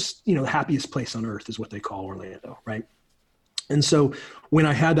parks, just the happiest place on earth is what they call Orlando, right? And so when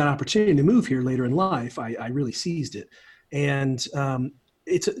I had that opportunity to move here later in life, I really seized it. And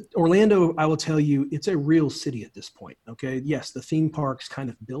Orlando, I will tell you, it's a real city at this point. Okay. Yes, the theme parks kind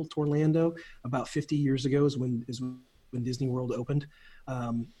of built Orlando about 50 years ago is when Disney World opened.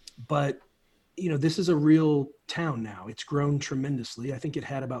 But this is a real town now. It's grown tremendously. I think it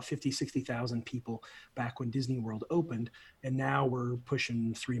had about 50, 60,000 people back when Disney World opened, and now we're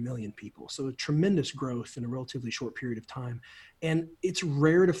pushing 3 million people. So a tremendous growth in a relatively short period of time. And it's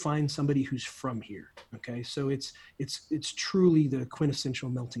rare to find somebody who's from here. Okay. So it's truly the quintessential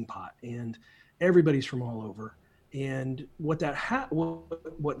melting pot, and everybody's from all over. And what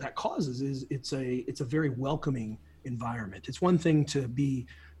that causes is it's a very welcoming environment. It's one thing to be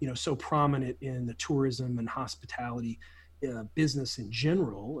so prominent in the tourism and hospitality business in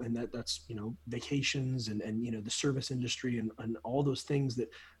general, and that's vacations and the service industry and all those things that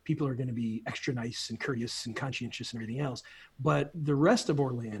people are going to be extra nice and courteous and conscientious and everything else. But the rest of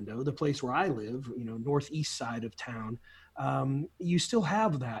Orlando, the place where I live, northeast side of town, you still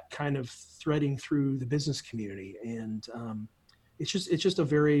have that kind of threading through the business community, and it's just a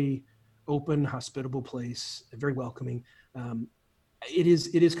very open, hospitable place, very welcoming. It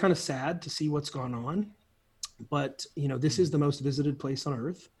is kind of sad to see what's gone on, but this is the most visited place on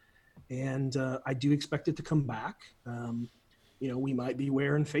earth, and I do expect it to come back. We might be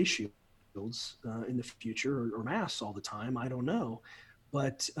wearing face shields in the future, or masks all the time. I don't know,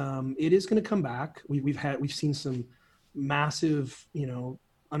 but it is going to come back. We've seen some massive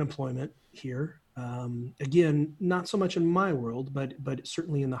unemployment here. Again, not so much in my world, but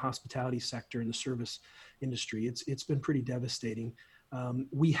certainly in the hospitality sector and the service industry, it's been pretty devastating.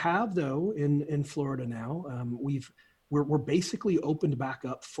 We have, though, in Florida now, we're basically opened back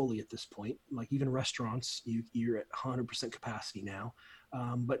up fully at this point. Like even restaurants, you're at 100% capacity now.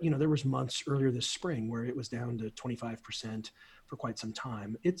 But there was months earlier this spring where it was down to 25% for quite some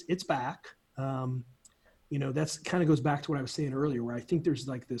time. It's back. That's kind of goes back to what I was saying earlier, where I think there's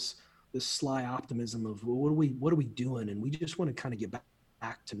like this sly optimism of, well, what are we doing? And we just want to kind of get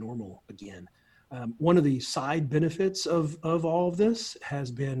back to normal again. One of the side benefits of all of this has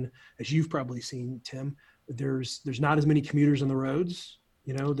been, as you've probably seen, Tim, there's not as many commuters on the roads.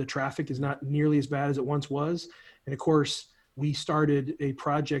 The traffic is not nearly as bad as it once was. And of course, we started a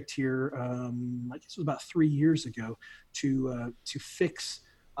project here, I guess it was about 3 years ago, to fix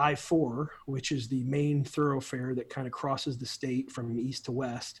I-4, which is the main thoroughfare that kind of crosses the state from east to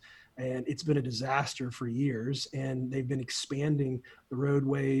west. And it's been a disaster for years, and they've been expanding the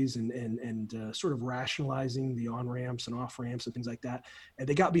roadways and sort of rationalizing the on-ramps and off-ramps and things like that. And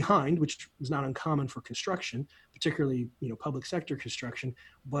they got behind, which was not uncommon for construction, particularly public sector construction.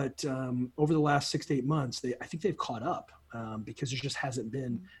 But over the last 6 to 8 months, I think they've caught up because there just hasn't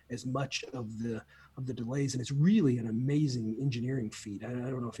been as much of the delays, and it's really an amazing engineering feat. I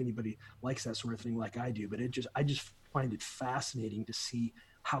don't know if anybody likes that sort of thing like I do, but I just find it fascinating to see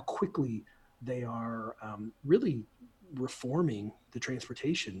how quickly they are really reforming the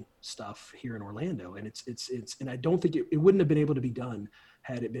transportation stuff here in Orlando. And and I don't think it wouldn't have been able to be done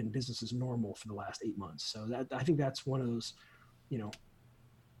had it been business as normal for the last 8 months. So I think that's one of those,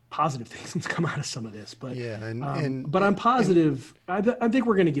 positive things that's come out of some of this. But Yeah, but I'm positive. I think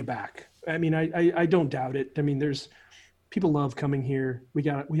we're going to get back. I mean, I don't doubt it. I mean, people love coming here. We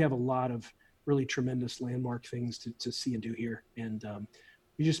have a lot of really tremendous landmark things to see and do here. And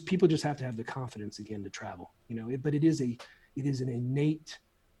people just have to have the confidence again to travel, but it is an innate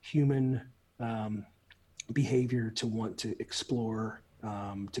human behavior to want to explore,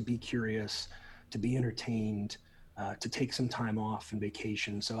 to be curious, to be entertained, to take some time off and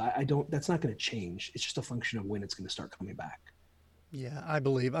vacation. So I don't, that's not going to change. It's just a function of when it's going to start coming back. Yeah, I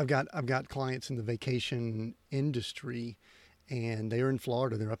believe I've got clients in the vacation industry, and they're in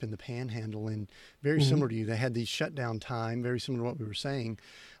Florida. They're up in the Panhandle, and very Mm-hmm. similar to you. They had these shutdown time, very similar to what we were saying,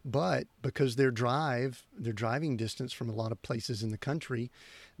 but because their driving distance from a lot of places in the country,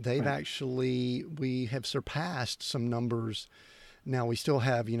 Right. we have surpassed some numbers. Now we still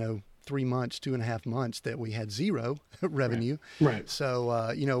have 3 months, 2.5 months that we had zero Right. revenue. Right.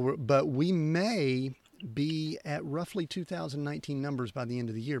 So but we may be at roughly 2019 numbers by the end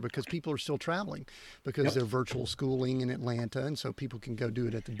of the year because people are still traveling because Yep. they're virtual schooling in Atlanta, and so people can go do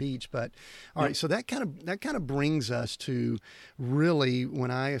it at the beach. But all right, Yep. so that kind of brings us to really when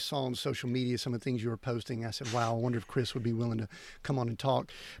I saw on social media some of the things you were posting, I said, "Wow, I wonder if Chris would be willing to come on and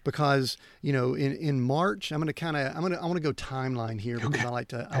talk," because in March I want to go timeline here because Okay.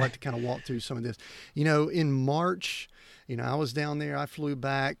 I like to kind of walk through some of this. In March, I was down there. I flew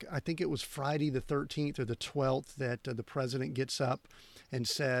back. I think it was Friday the 13th or the 12th that the president gets up and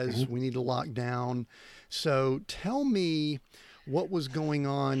says Mhm. we need to lock down. So tell me what was going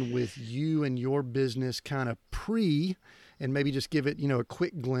on with you and your business kind of pre, and maybe just give it, a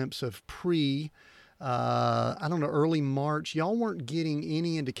quick glimpse of pre. I don't know, early March. Y'all weren't getting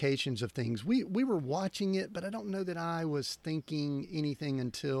any indications of things. We were watching it, but I don't know that I was thinking anything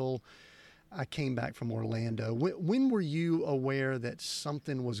until I came back from Orlando. When were you aware that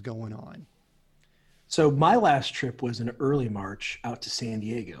something was going on? So my last trip was in early March out to San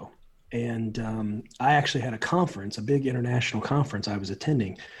Diego. And I actually had a conference, a big international conference I was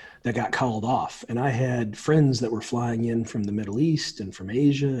attending that got called off. And I had friends that were flying in from the Middle East and from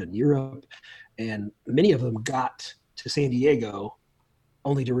Asia and Europe. And many of them got to San Diego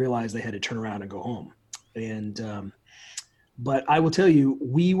only to realize they had to turn around and go home. And but I will tell you,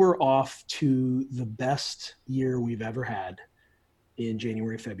 we were off to the best year we've ever had in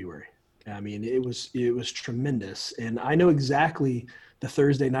January, February. I mean, it was tremendous, and I know exactly the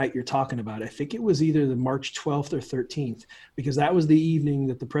Thursday night you're talking about. I think it was either the March 12th or 13th, because that was the evening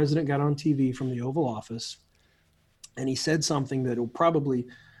that the president got on TV from the Oval Office, and he said something that will probably,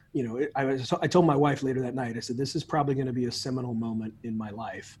 I told my wife later that night. I said, "This is probably going to be a seminal moment in my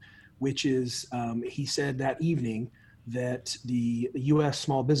life," which is he said that evening that the U.S.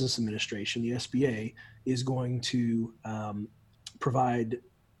 Small Business Administration, the SBA, is going to provide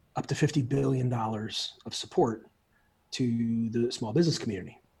up to $50 billion of support to the small business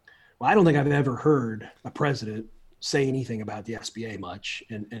community. Well, I don't think I've ever heard a president say anything about the SBA much,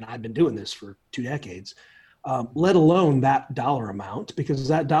 and I've been doing this for 2 decades, let alone that dollar amount, because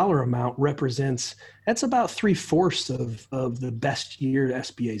that dollar amount represents, that's about 3/4 of the best year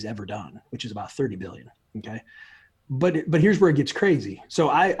SBA's ever done, which is about 30 billion. Okay. But here's where it gets crazy. So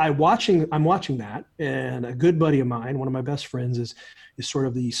I'm watching that, and a good buddy of mine, one of my best friends, is sort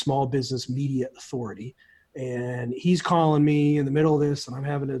of the small business media authority, and he's calling me in the middle of this, and I'm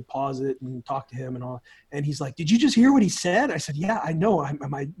having to pause it and talk to him and all. And he's like, "Did you just hear what he said?" I said, "Yeah, I know.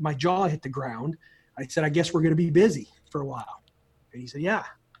 My jaw hit the ground." I said, "I guess we're going to be busy for a while." And he said, "Yeah."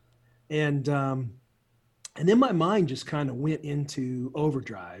 And then my mind just kind of went into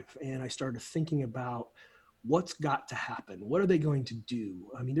overdrive, and I started thinking about what's got to happen. What are they going to do?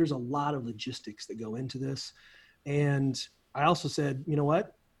 I mean, there's a lot of logistics that go into this. And I also said, you know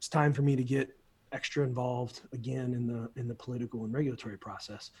what? It's time for me to get extra involved again in the political and regulatory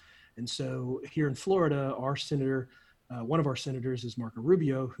process. And so here in Florida, our senator, one of our senators is Marco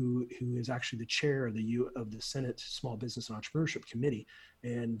Rubio, who is actually the chair of the Senate Small Business and Entrepreneurship Committee,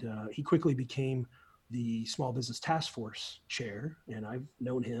 and he quickly became the Small Business Task Force chair. And I've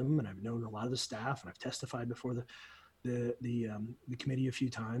known him, and I've known a lot of the staff, and I've testified before the committee a few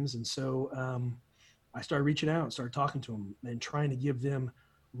times. And so I started reaching out and started talking to them and trying to give them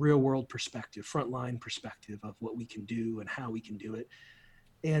real world perspective, frontline perspective of what we can do and how we can do it.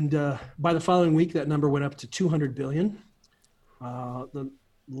 And by the following week, that number went up to 200 billion.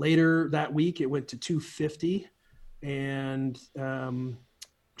 Later that week, it went to 250. And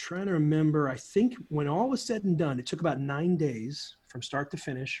trying to remember, I think when all was said and done, it took about 9 days from start to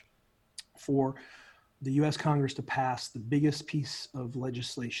finish for the U.S. Congress to pass the biggest piece of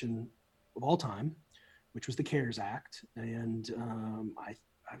legislation of all time, which was the CARES Act. And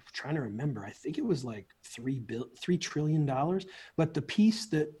I'm trying to remember, I think it was like $3 trillion. But the piece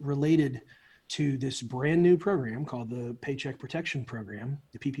that related to this brand new program called the Paycheck Protection Program,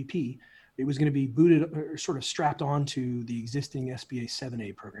 the PPP, it was going to be booted or sort of strapped onto the existing SBA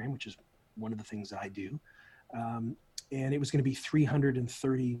 7A program, which is one of the things that I do. And it was going to be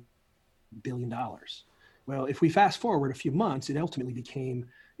 $330 billion. Well, if we fast forward a few months, it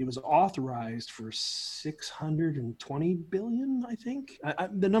was authorized for 620 billion, I think.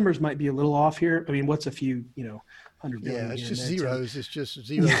 The numbers might be a little off here. I mean, what's a few, 100 billion Yeah, it's here and just there, Tim? zeros. It's just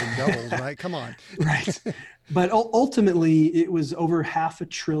zeros and doubles, right? Come on. Right. But ultimately, it was over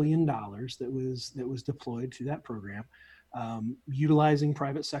 $500 billion that was deployed through that program, utilizing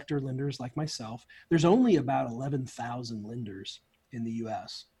private sector lenders like myself. There's only about 11,000 lenders in the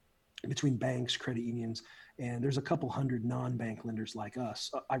U.S. between banks, credit unions, and there's a couple hundred non-bank lenders like us.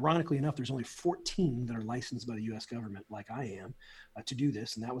 Ironically enough, there's only 14 that are licensed by the U.S. government, like I am, to do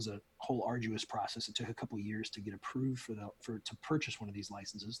this, and that was a whole arduous process. It took a couple of years to get approved to purchase one of these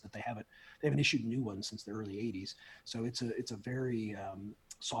licenses. That they haven't issued new ones since the early '80s. So it's a very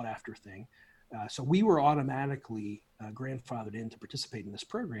sought after thing. So we were automatically grandfathered in to participate in this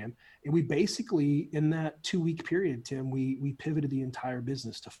program. And we basically, in that 2-week period, Tim, we pivoted the entire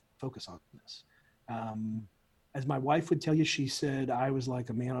business to focus on this. As my wife would tell you, she said, I was like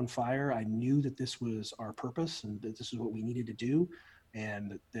a man on fire. I knew that this was our purpose and that this is what we needed to do.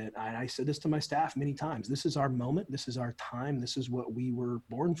 And that I said this to my staff many times. This is our moment. This is our time. This is what we were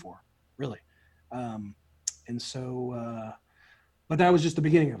born for, really. But that was just the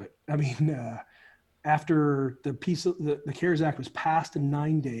beginning of it. I mean, after the CARES Act was passed in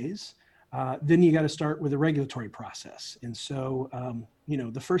 9 days, then you got to start with a regulatory process. And so,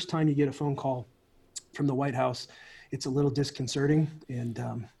 the first time you get a phone call from the White House, it's a little disconcerting.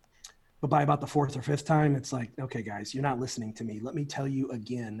 But by about the 4th or 5th time, it's like, okay, guys, you're not listening to me. Let me tell you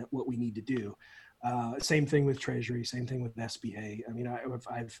again what we need to do. Same thing with Treasury, same thing with SBA. I mean,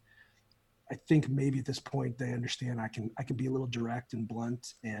 I think maybe at this point they understand I can be a little direct and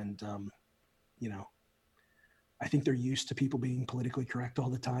blunt, and I think they're used to people being politically correct all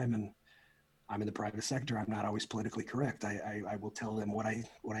the time, and I'm in the private sector. I'm not always politically correct. I will tell them what I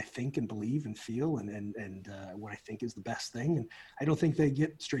think and believe and feel and what I think is the best thing. And I don't think they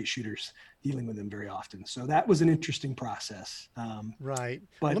get straight shooters dealing with them very often. So that was an interesting process. Right.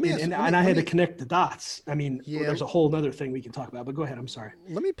 But I had to connect the dots. I mean, there's a whole other thing we can talk about, but go ahead. I'm sorry.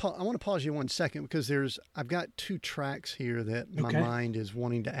 I want to pause you 1 second because I've got 2 tracks here that my mind is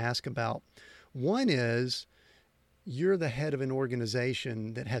wanting to ask about. One is you're the head of an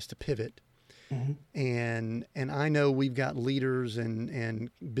organization that has to pivot. Mm-hmm. And I know we've got leaders and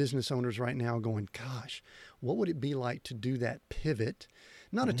business owners right now going, gosh, what would it be like to do that pivot?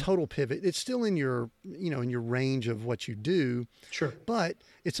 Not a total pivot. It's still in your range of what you do. Sure. But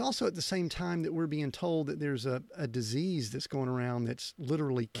it's also at the same time that we're being told that there's a disease that's going around that's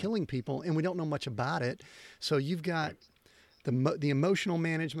literally killing people, and we don't know much about it. So you've got the emotional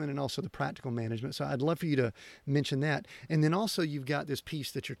management and also the practical management. So I'd love for you to mention that. And then also you've got this piece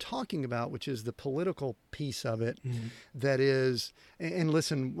that you're talking about, which is the political piece of it. Mm-hmm. That is, and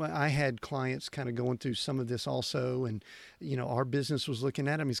listen, I had clients kind of going through some of this also. And, our business was looking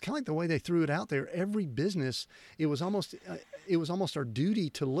at them. It's kind of like the way they threw it out there. Every business, it was almost our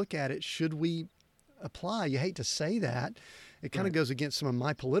duty to look at it. Should we apply? You hate to say that. It kind of goes against some of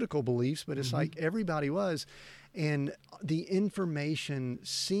my political beliefs, but it's like everybody was. And the information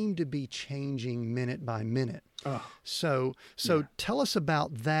seemed to be changing minute by minute. Oh. So tell us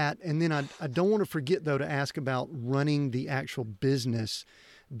about that. And then I don't want to forget, though, to ask about running the actual business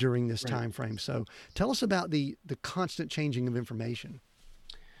during this time frame. So tell us about the constant changing of information.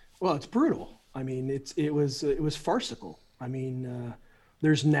 Well, it's brutal. I mean, it was farcical. I mean,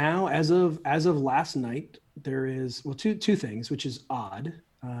 there's now, as of last night, there is, two things, which is odd.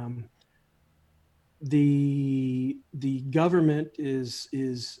 The government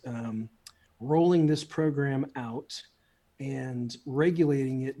is rolling this program out and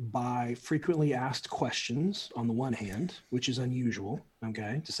regulating it by frequently asked questions on the one hand, which is unusual,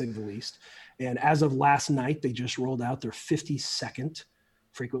 okay, to say the least. And as of last night, they just rolled out their 52nd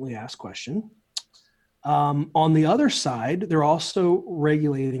frequently asked question. On the other side, they're also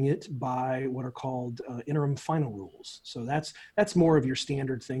regulating it by what are called interim final rules. So that's more of your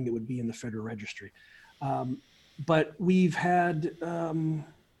standard thing that would be in the Federal Registry. But we had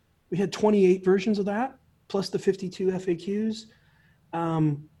 28 versions of that, plus the 52 FAQs.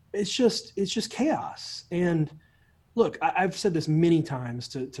 It's just chaos. And look, I've said this many times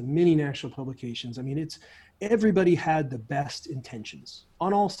to many national publications. I mean, everybody had the best intentions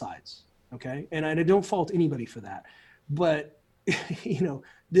on all sides. Okay. And I don't fault anybody for that, but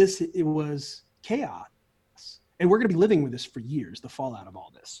it was chaos, and we're going to be living with this for years, the fallout of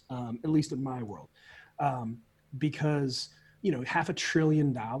all this, at least in my world. Because, $500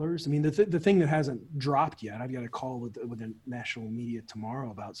 billion. I mean, the thing that hasn't dropped yet, I've got a call with the national media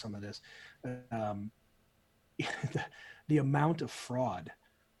tomorrow about some of this, the amount of fraud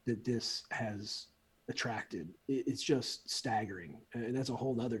that this has attracted. It's just staggering. And that's a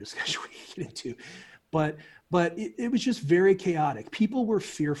whole nother discussion we can get into. But it was just very chaotic. People were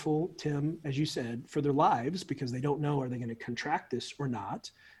fearful, Tim, as you said, for their lives because they don't know, are they going to contract this or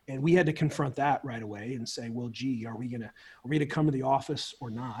not? And we had to confront that right away and say, well, gee, are we going to come to the office or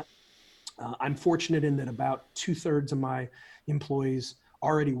not? I'm fortunate in that about 2/3 of my employees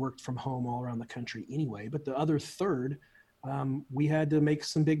already worked from home all around the country anyway, but the other third, we had to make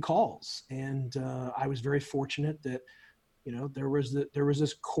some big calls. And I was very fortunate that, there was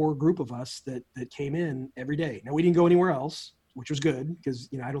this core group of us that came in every day. Now we didn't go anywhere else, which was good because,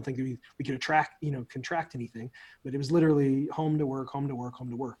 I don't think we could contract anything, but it was literally home to work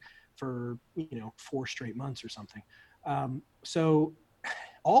for, 4 straight months or something. So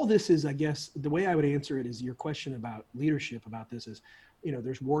all this is, I guess, the way I would answer it is your question about leadership about this is,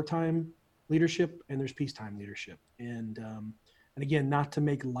 there's wartime leadership and there's peacetime leadership. And again, not to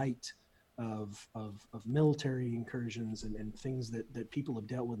make light of military incursions and things that people have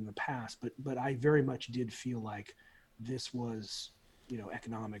dealt with in the past, but I very much did feel like this was,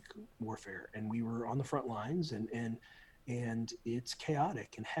 economic warfare, and we were on the front lines, and it's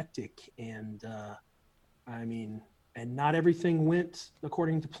chaotic and hectic, and and not everything went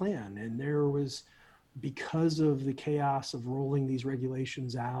according to plan, and there was, because of the chaos of rolling these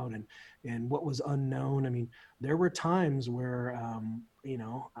regulations out and what was unknown. There were times where,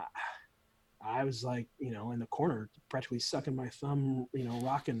 I was like, in the corner, practically sucking my thumb,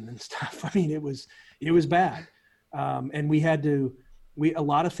 rocking and stuff. It was bad. And a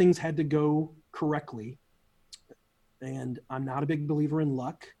lot of things had to go correctly. And I'm not a big believer in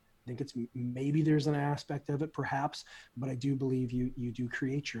luck. I think maybe there's an aspect of it perhaps, but I do believe you do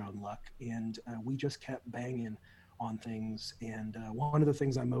create your own luck. And we just kept banging on things. And one of the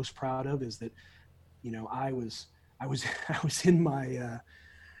things I'm most proud of is that, I was in my,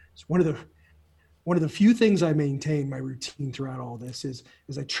 it's one of the few things I maintained my routine throughout all this is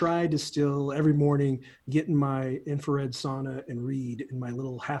I tried to still every morning get in my infrared sauna and read in my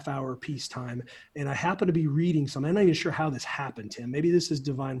little half-hour peacetime. And I happen to be reading something. I'm not even sure how this happened, Tim. Maybe this is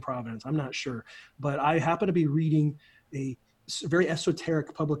divine providence. I'm not sure. But I happen to be reading a very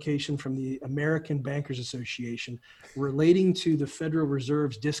esoteric publication from the American Bankers Association relating to the Federal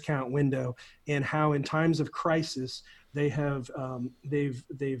Reserve's discount window and how in times of crisis, they have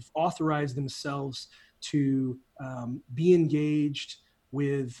they've authorized themselves to be engaged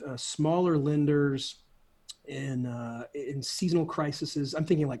with smaller lenders in seasonal crises. I'm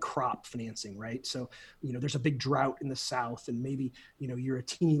thinking like crop financing, right? So there's a big drought in the South, and maybe you're a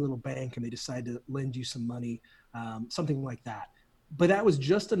teeny little bank, and they decide to lend you some money, something like that. But that was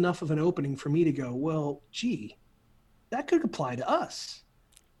just enough of an opening for me to go, well, gee, that could apply to us,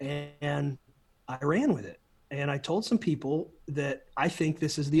 and I ran with it. And I told some people that I think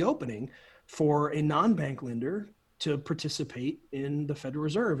this is the opening for a non-bank lender to participate in the Federal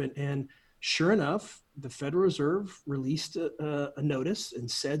Reserve. And sure enough, the Federal Reserve released a notice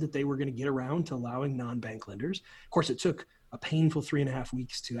and said that they were going to get around to allowing non-bank lenders. Of course, it took a painful 3.5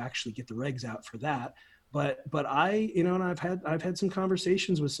 weeks to actually get the regs out for that. But I, and I've had some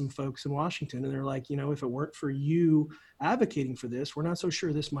conversations with some folks in Washington, and they're like, if it weren't for you advocating for this, we're not so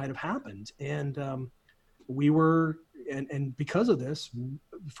sure this might have happened. And we were, and because of this,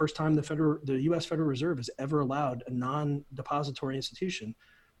 the first time the U.S. Federal Reserve has ever allowed a non-depository institution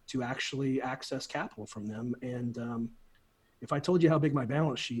to actually access capital from them. And if I told you how big my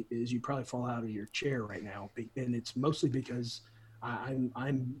balance sheet is, you'd probably fall out of your chair right now. And it's mostly because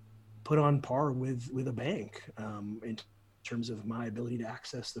I'm put on par with a bank in terms of my ability to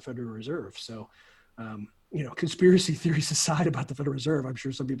access the Federal Reserve. So, conspiracy theories aside about the Federal Reserve, I'm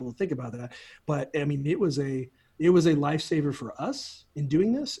sure some people will think about that, but it was a lifesaver for us in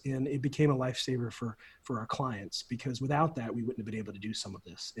doing this, and it became a lifesaver for our clients, because without that, we wouldn't have been able to do some of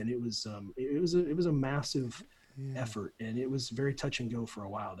this. And it was a massive effort, and it was very touch and go for a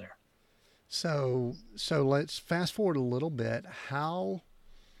while there. So let's fast forward a little bit.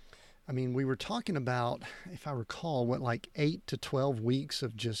 We were talking about, if I recall, like 8 to 12 weeks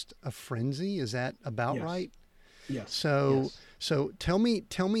of just a frenzy. Is that about right? Yes. So tell me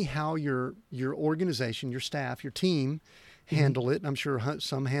how your organization, your staff, your team handle it. I'm sure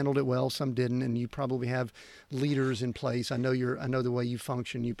some handled it well, some didn't, and you probably have leaders in place. I know the way you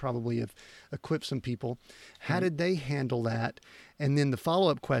function. You probably have equipped some people. How did they handle that? And then the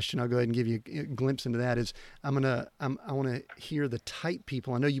follow-up question, I'll go ahead and give you a glimpse into that, is I want to hear the type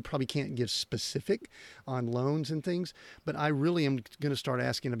people. I know you probably can't give specific on loans and things, but I really am going to start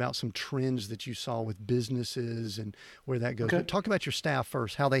asking about some trends that you saw with businesses and where that goes. Okay. But talk about your staff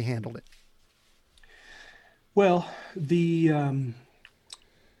first, how they handled it. Well, the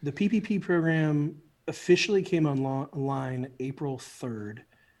PPP program officially came online April 3rd.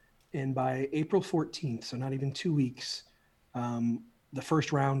 And by April 14th, so not even 2 weeks, the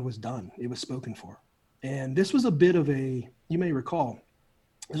first round was done. It was spoken for. And this was a bit of a, you may recall,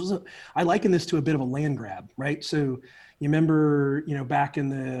 I liken this to a bit of a land grab, right? So you remember, back in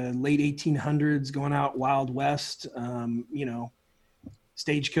the late 1800s going out Wild West,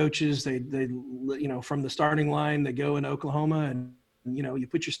 stagecoaches, they from the starting line, they go in Oklahoma and, you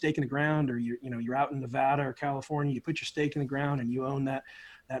put your stake in the ground, or you're out in Nevada or California, you put your stake in the ground and you own that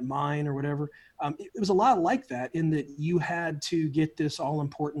mine or whatever. It was a lot like that, in that you had to get this all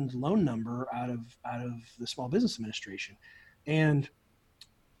important loan number out of the Small Business Administration. And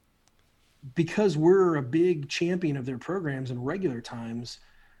because we're a big champion of their programs in regular times,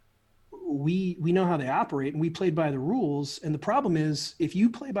 we know how they operate, and we played by the rules. And the problem is, if you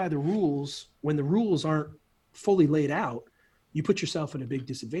play by the rules when the rules aren't fully laid out, you put yourself at a big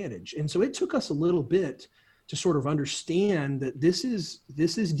disadvantage. And so it took us a little bit to sort of understand that this is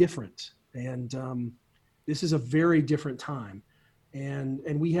different, and this is a very different time,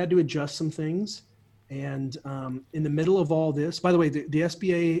 and we had to adjust some things. And in the middle of all this, by the way, the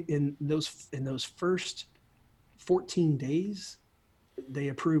SBA in those first 14 days, they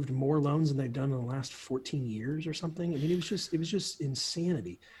approved more loans than they've done in the last 14 years or something. I mean, it was just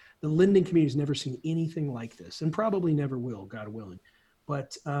insanity. The lending community has never seen anything like this, and probably never will, God willing.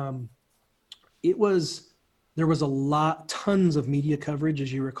 But there was tons of media coverage,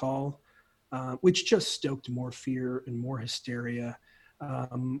 as you recall, which just stoked more fear and more hysteria.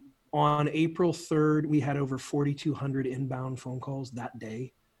 On April 3rd, we had over 4,200 inbound phone calls that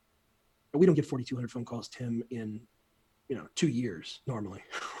day. We don't get 4,200 phone calls, Tim, in 2 years normally,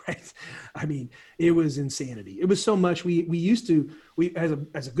 right? I mean, it was insanity. It was so much. We used to,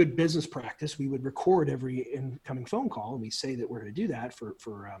 as a good business practice, we would record every incoming phone call, and we say that we're going to do that for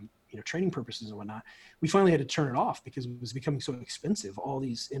training purposes and whatnot. We finally had to turn it off because it was becoming so expensive, all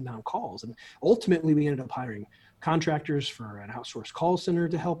these inbound calls. And ultimately we ended up hiring contractors for an outsourced call center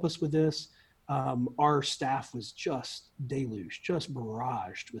to help us with this. Our staff was just deluged, just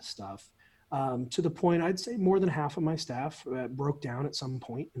barraged with stuff. To the point, I'd say more than half of my staff broke down at some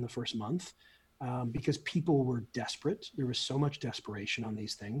point in the first month because people were desperate. There was so much desperation on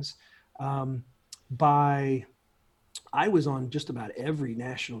these things. I was on just about every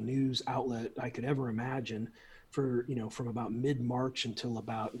national news outlet I could ever imagine for, from about mid-March until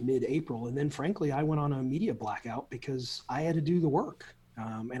about mid-April. And then frankly, I went on a media blackout because I had to do the work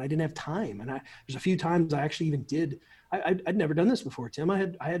and I didn't have time. And there's a few times I actually even did, I'd never done this before, Tim. I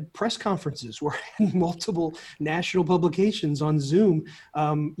had press conferences where I had multiple national publications on Zoom,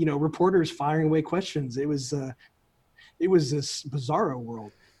 reporters firing away questions. It was this bizarro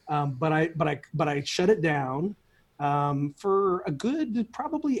world. But I shut it down for a good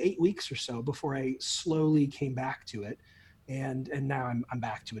probably 8 weeks or so before I slowly came back to it, and now I'm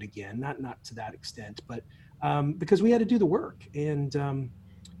back to it again. Not to that extent, but because we had to do the work. And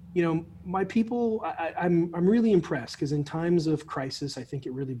my people, I'm really impressed, because in times of crisis, I think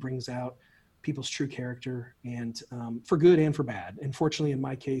it really brings out people's true character, and for good and for bad. And fortunately, in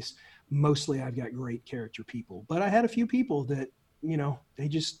my case, mostly I've got great character people. But I had a few people that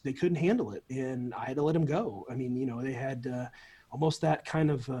they couldn't handle it, and I had to let them go. I mean, they had almost that kind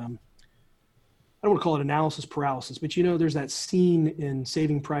of, I don't want to call it analysis paralysis, but there's that scene in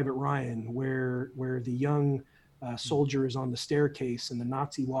Saving Private Ryan where the young soldier is on the staircase and the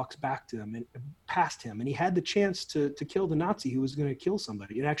Nazi walks back to him and past him, and he had the chance to kill the Nazi who was going to kill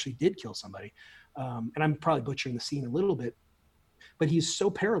somebody. It actually did kill somebody. And I'm probably butchering the scene a little bit, but he's so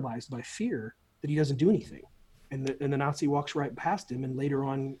paralyzed by fear that he doesn't do anything. And the Nazi walks right past him, and later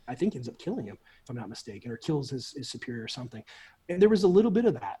on, I think ends up killing him, if I'm not mistaken, or kills his superior or something. And there was a little bit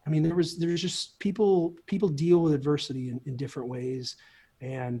of that. I mean, there's just people deal with adversity in different ways.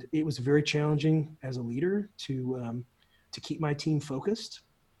 And it was very challenging as a leader to keep my team focused.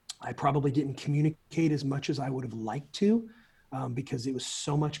 I probably didn't communicate as much as I would have liked to because it was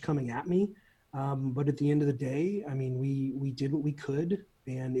so much coming at me. But at the end of the day, I mean, we did what we could.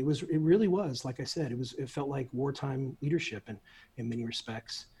 And it really was, like I said, it felt like wartime leadership in many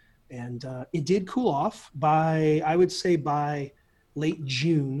respects. And it did cool off I would say by late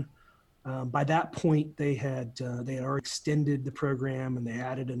June. By that point, they had already extended the program, and they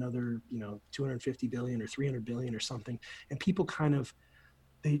added another, $250 billion or $300 billion or something. And people kind of,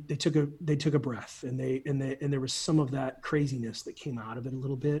 they took a breath, and there was some of that craziness that came out of it a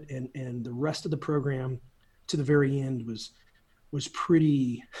little bit. And the rest of the program to the very end was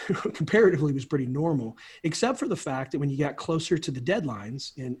pretty, comparatively was pretty normal, except for the fact that when you got closer to the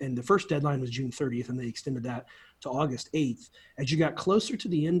deadlines, and the first deadline was June 30th, and they extended that to August 8th. As you got closer to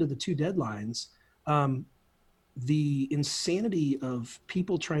the end of the two deadlines, The insanity of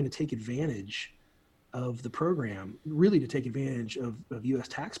people trying to take advantage of the program, really to take advantage of U.S.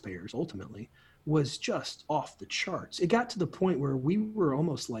 taxpayers ultimately, was just off the charts. It got to the point where we were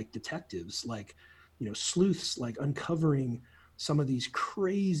almost like detectives, like, sleuths, like uncovering some of these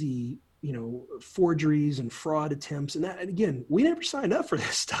crazy, forgeries and fraud attempts. And again, we never signed up for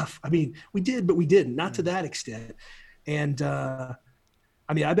this stuff. I mean, we did, but we didn't, not to that extent. And,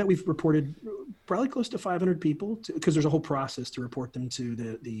 I bet we've reported probably close to 500 people, because there's a whole process to report them to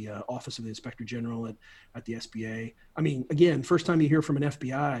the Office of the Inspector General at the SBA. I mean, again, first time you hear from an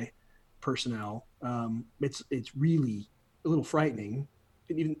FBI personnel, it's really a little frightening.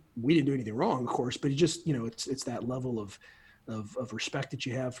 Even we didn't do anything wrong, of course, but it just, it's that level of respect that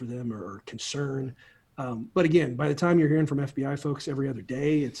you have for them, or concern. But again, by the time you're hearing from FBI folks every other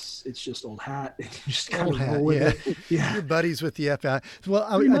day, it's just old hat. You just kind of roll with it. Yeah. You're buddies with the FBI. Well,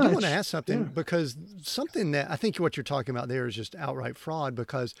 I do want to ask something, because something that I think what you're talking about there is just outright fraud,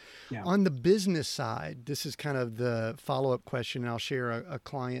 because on the business side, this is kind of the follow-up question. And I'll share a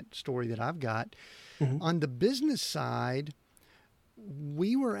client story that I've got. Mm-hmm. On the business side,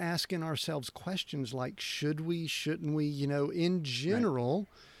 we were asking ourselves questions like, should we, shouldn't we, in general. Right.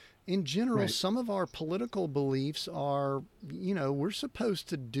 In general, some of our political beliefs are, we're supposed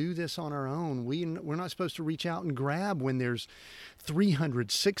to do this on our own. We're not supposed to reach out and grab when there's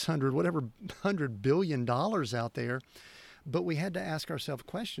 300, 600, whatever $100 billion out there. But we had to ask ourselves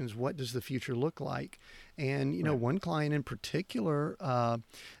questions. What does the future look like? And, one client in particular,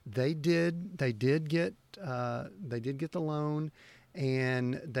 they did get the loan,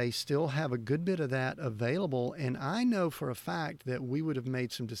 and they still have a good bit of that available. And I know for a fact that we would have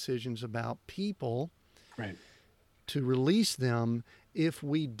made some decisions about people to release them if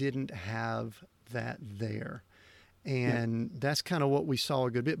we didn't have that there. And that's kind of what we saw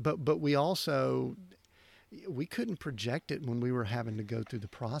a good bit. But we also, we couldn't project it when we were having to go through the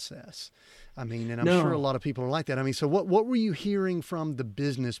process. I mean, and I'm sure a lot of people are like that. I mean, so what were you hearing from the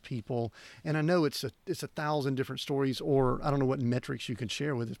business people? And I know it's 1,000 different stories, or I don't know what metrics you can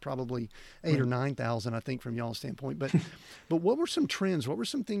share with. It's probably 8 or 9,000, I think, from y'all's standpoint. But what were some trends? What were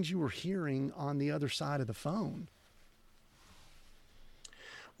some things you were hearing on the other side of the phone?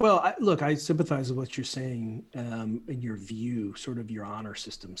 Well, I sympathize with what you're saying in your view, sort of your honor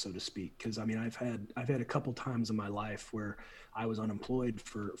system, so to speak. Because I mean, I've had a couple times in my life where I was unemployed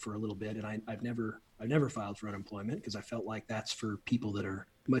for a little bit, and I've never filed for unemployment, because I felt like that's for people that are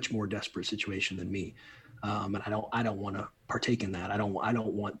much more desperate situation than me, and I don't want to partake in that. I don't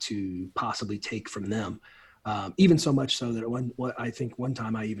want to possibly take from them, even so much so that I think one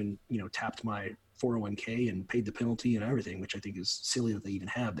time I even tapped my 401k and paid the penalty and everything, which I think is silly that they even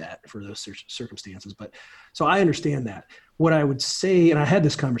have that for those circumstances. But so I understand that. What I would say, and I had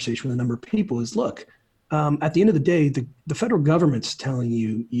this conversation with a number of people, is look, at the end of the day, the federal government's telling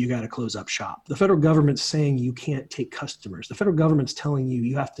you got to close up shop. The federal government's saying you can't take customers. The federal government's telling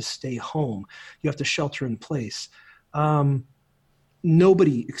you have to stay home. You have to shelter in place.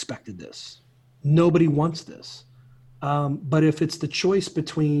 Nobody expected this. Nobody wants this. But if it's the choice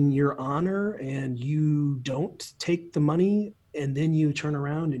between your honor and you don't take the money, and then you turn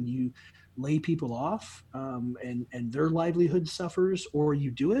around and you lay people off, and their livelihood suffers, or you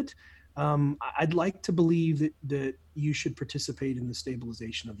do it, I'd like to believe that you should participate in the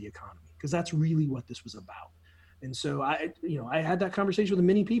stabilization of the economy, because that's really what this was about. And so I had that conversation with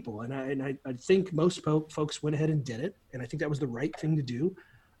many people, and I think most folks went ahead and did it, and I think that was the right thing to do.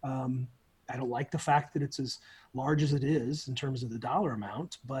 I don't like the fact that it's as large as it is in terms of the dollar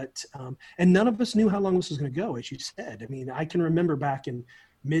amount, but and none of us knew how long this was going to go, as you said. I mean, I can remember back in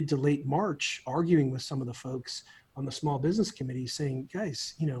mid to late March arguing with some of the folks on the small business committee, saying,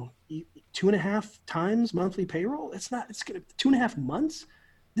 guys, 2.5 times monthly payroll, it's going to 2.5 months.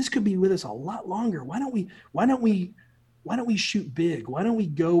 This could be with us a lot longer. Why don't we shoot big? Why don't we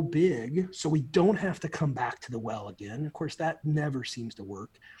go big so we don't have to come back to the well again? Of course, that never seems to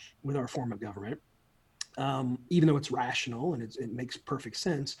work with our form of government, even though it's rational and it makes perfect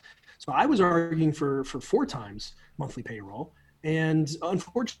sense. So I was arguing for 4 times monthly payroll, and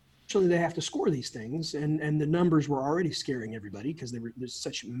unfortunately they have to score these things, and the numbers were already scaring everybody because there's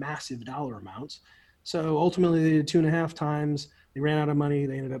such massive dollar amounts. So ultimately they did 2.5 times. They ran out of money.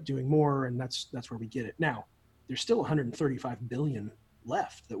 They ended up doing more, and that's where we get it now. There's still 135 billion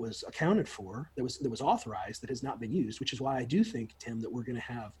left that was accounted for, that was authorized, that has not been used, which is why I do think, Tim, that we're going to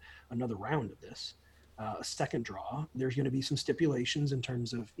have another round of this, a second draw. There's going to be some stipulations in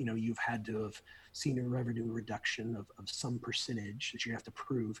terms of, you've had to have seen a revenue reduction of some percentage that you have to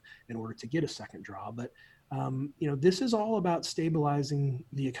prove in order to get a second draw. But This is all about stabilizing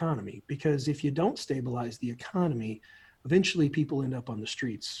the economy, because if you don't stabilize the economy, eventually people end up on the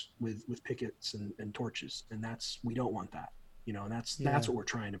streets with pickets and torches, and we don't want that, and that's Yeah. what we're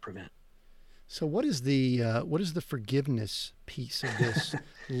trying to prevent. So what is the forgiveness piece of this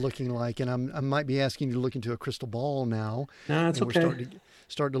looking like? And I might be asking you to look into a crystal ball now, No, it's and we're okay.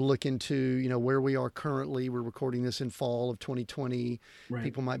 starting to look into where we are currently. We're recording this in fall of 2020. Right.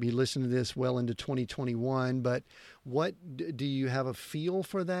 People might be listening to this well into 2021. But do you have a feel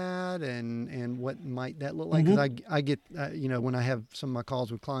for that, and what might that look like? Because Hmm. I get when I have some of my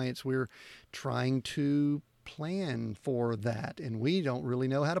calls with clients, we're trying to plan for that, and we don't really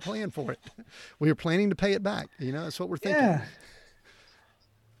know how to plan for it. We are planning to pay it back. That's what we're thinking. Yeah.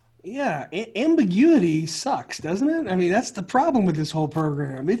 Yeah, ambiguity sucks, doesn't it? I mean, that's the problem with this whole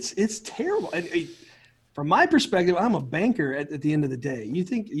program. It's terrible. From my perspective, I'm a banker at the end of the day. You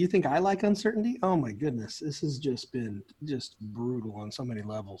think I like uncertainty? Oh my goodness, this has just been just brutal on so many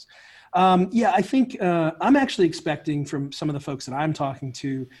levels. Yeah, I think I'm actually expecting from some of the folks that I'm talking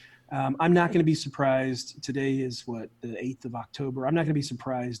to. I'm not going to be surprised. Today is the 8th of October. I'm not going to be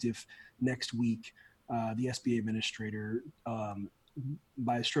surprised if next week the SBA administrator,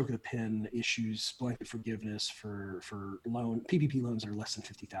 by a stroke of the pen, issues blanket forgiveness for PPP loans that are less than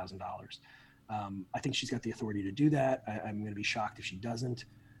 $50,000. I think she's got the authority to do that. I'm going to be shocked if she doesn't.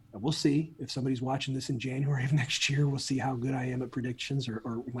 We'll see. If somebody's watching this in January of next year, we'll see how good I am at predictions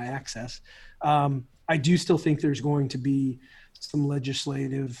or my access. I do still think there's going to be some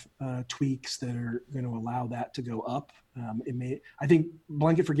legislative tweaks that are going to allow that to go up. I think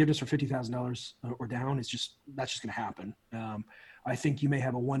blanket forgiveness for $50,000 or down that's just going to happen. I think you may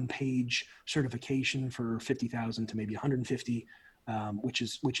have a one-page certification for 50,000 to maybe 150, which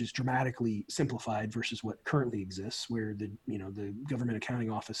is dramatically simplified versus what currently exists, where the Government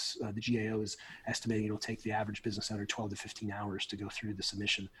Accounting Office, the GAO, is estimating it'll take the average business owner 12 to 15 hours to go through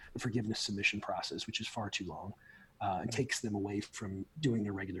the forgiveness submission process, which is far too long, and takes them away from doing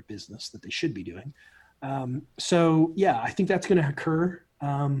their regular business that they should be doing. So yeah, I think that's going to occur.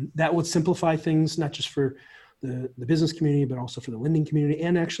 That would simplify things, not just for the business community, but also for the lending community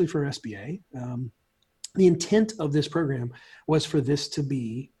and actually for SBA. The intent of this program was for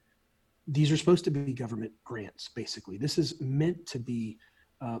these are supposed to be government grants, basically. This is meant to be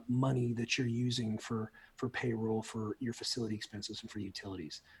money that you're using for payroll, for your facility expenses, and for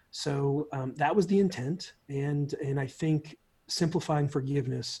utilities. So that was the intent. And I think simplifying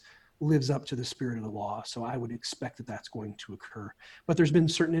forgiveness lives up to the spirit of the law. So I would expect that that's going to occur. But there's been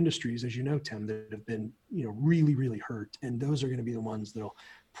certain industries, as you know, Tim, that have been, really, really hurt. And those are going to be the ones that'll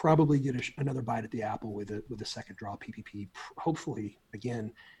probably get another bite at the apple with a second draw PPP. Hopefully,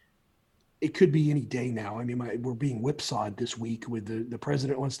 again, it could be any day now. I mean, we're being whipsawed this week with the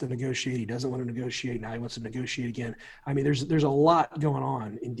president wants to negotiate. He doesn't want to negotiate. Now he wants to negotiate again. I mean, there's a lot going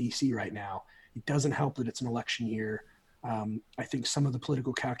on in DC right now. It doesn't help that it's an election year. I think some of the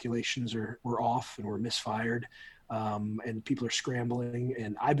political calculations were off and were misfired, and people are scrambling.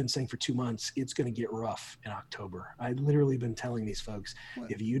 And I've been saying for 2 months, it's going to get rough in October. I've literally been telling these folks,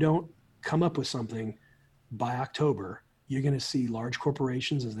 if you don't come up with something by October, you're going to see large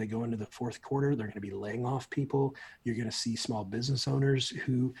corporations as they go into the fourth quarter. They're going to be laying off people. You're going to see small business owners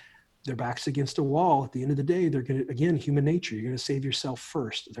who their back's against a wall. At the end of the day, they're going to, again, human nature. You're going to save yourself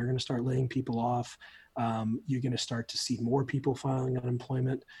first. They're going to start laying people off. You're going to start to see more people filing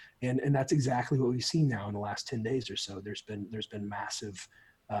unemployment. And that's exactly what we've seen now in the last 10 days or so. There's been massive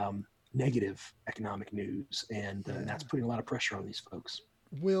negative economic news, and that's putting a lot of pressure on these folks.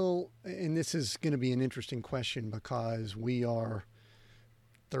 And this is going to be an interesting question because we are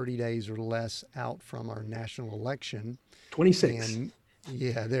 30 days or less out from our national election. 26. And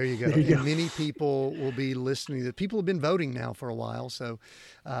yeah, there you go. There you and go. many people will be listening. The people have been voting now for a while, so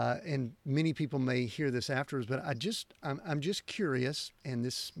and many people may hear this afterwards. But I'm just curious, and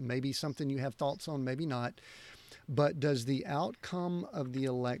this may be something you have thoughts on, maybe not. But does the outcome of the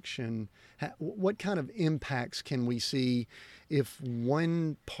election, what kind of impacts can we see if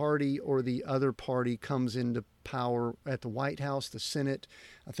one party or the other party comes into power at the White House, the Senate?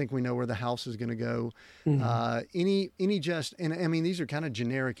 I think we know where the House is going to go. And I mean, these are kind of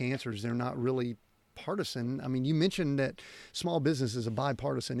generic answers. They're not really partisan. I mean, you mentioned that small business is a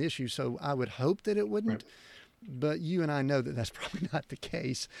bipartisan issue, so I would hope that it wouldn't. Right. But you and I know that that's probably not the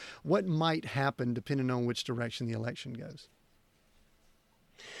case. What might happen depending on which direction the election goes?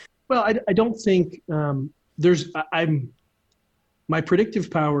 Well, I don't think my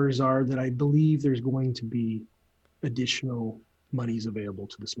predictive powers are that I believe there's going to be additional monies available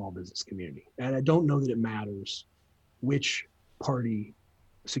to the small business community. And I don't know that it matters which party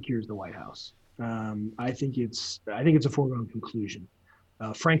secures the White House. I think it's a foregone conclusion.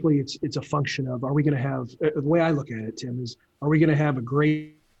 Frankly, it's a function of, are we going to have, the way I look at it, Tim, is, are we going to have a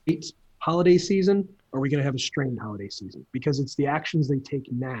great holiday season? Or are we going to have a strained holiday season? Because it's the actions they take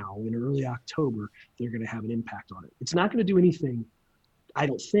now in early October that are going to have an impact on it. It's not going to do anything, I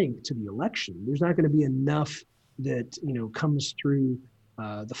don't think, to the election. There's not going to be enough that, comes through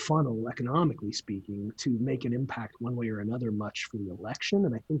the funnel, economically speaking, to make an impact one way or another much for the election.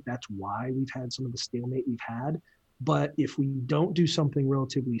 And I think that's why we've had some of the stalemate we've had. But if we don't do something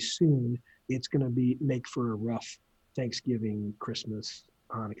relatively soon, it's going to make for a rough Thanksgiving, Christmas,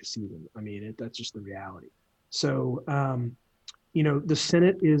 Hanukkah season. I mean, that's just the reality. So, the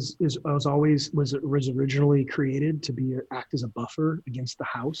Senate was originally created to act as a buffer against the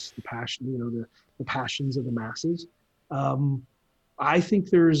House, the passions of the masses. I think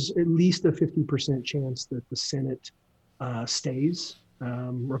there's at least a 50% chance that the Senate stays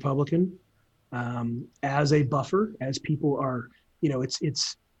Republican as a buffer, as people are,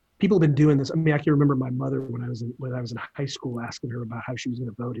 it's people have been doing this. I mean, I can remember my mother when I was in high school asking her about how she was going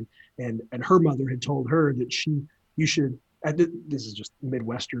to vote, and her mother had told her that you should. This is just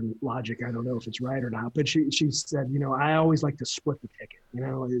Midwestern logic. I don't know if it's right or not, but she said, I always like to split the ticket.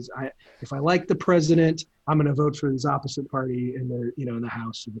 If I like the president, I'm going to vote for his opposite party in the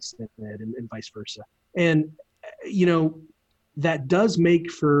House or the Senate, and vice versa. And that does make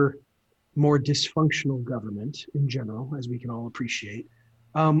for more dysfunctional government in general, as we can all appreciate.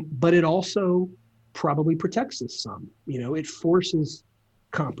 But it also probably protects us some. It forces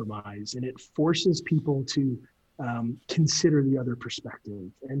compromise, and it forces people to consider the other perspective.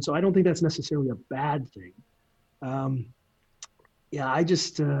 And so I don't think that's necessarily a bad thing. I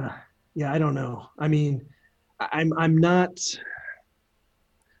don't know. I mean, I'm not,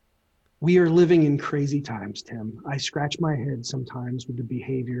 we are living in crazy times, Tim. I scratch my head sometimes with the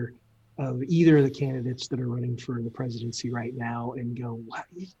behavior of either of the candidates that are running for the presidency right now and go, what,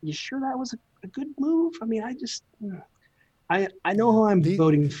 you sure that was a good move? I mean, I know who I'm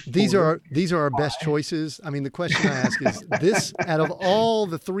voting for. These are our best choices. I mean, the question I ask is this: out of all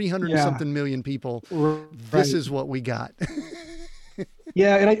the 300 something million people, this is what we got.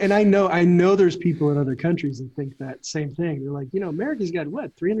 Yeah, and I know there's people in other countries that think that same thing. They're like, America's got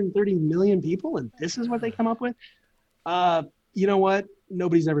 330 million people, and this is what they come up with. You know what?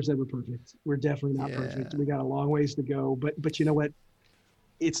 Nobody's ever said we're perfect. We're definitely not perfect. We got a long ways to go. But you know what?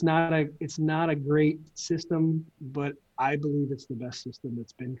 It's not a great system, but I believe it's the best system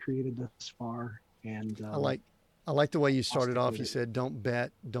that's been created thus far. And I like the way you started off. You said, don't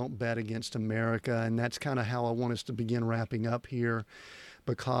bet against America. And that's kind of how I want us to begin wrapping up here,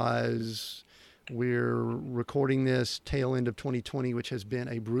 because we're recording this tail end of 2020, which has been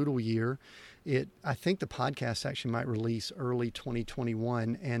a brutal year. I think the podcast actually might release early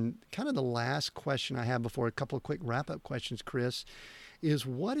 2021. And kind of the last question I have before a couple of quick wrap-up questions, Chris, is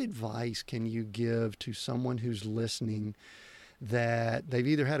what advice can you give to someone who's listening that they've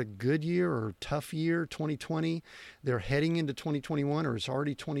either had a good year or tough year, 2020, they're heading into 2021, or it's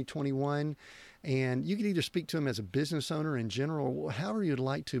already 2021, and you can either speak to them as a business owner in general, however you'd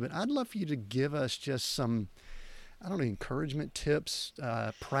like to, but I'd love for you to give us just some, encouragement tips,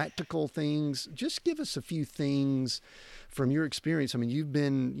 practical things. Just give us a few things from your experience. I mean, you've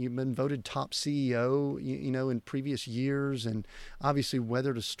been voted top CEO, in previous years, and obviously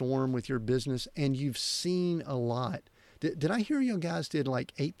weathered a storm with your business, and you've seen a lot. Did I hear you guys did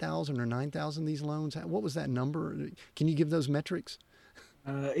like 8,000 or 9,000 these loans? What was that number? Can you give those metrics?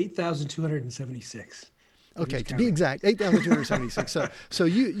 8,276. Okay, to be exact, 8,276. So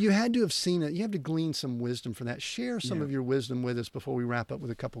you had to have seen it. You have to glean some wisdom from that. Share some of your wisdom with us before we wrap up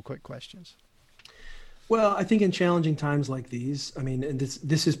with a couple quick questions. Well, I think in challenging times like these, I mean, and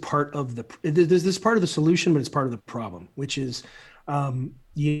this is part of this part of the solution, but it's part of the problem, which is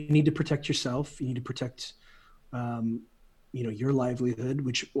you need to protect yourself. You need to protect, your livelihood,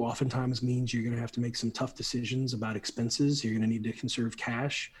 which oftentimes means you're going to have to make some tough decisions about expenses. You're going to need to conserve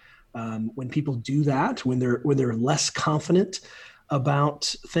cash. When people do that, when they're less confident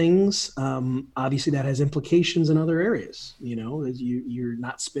about things, obviously that has implications in other areas. You're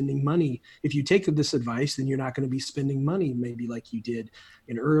not spending money. If you take this advice, then you're not going to be spending money maybe like you did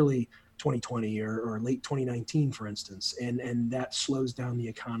in early 2020 or late 2019, for instance, and that slows down the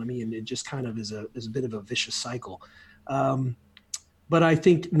economy, and it just kind of is a bit of a vicious cycle. But I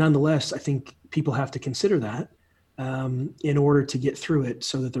think nonetheless, I think people have to consider that in order to get through it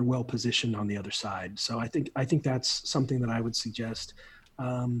so that they're well positioned on the other side. So I think that's something that I would suggest.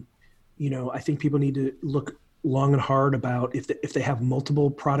 I think people need to look long and hard about if they have multiple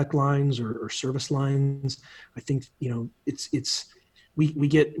product lines or service lines. I think, it's we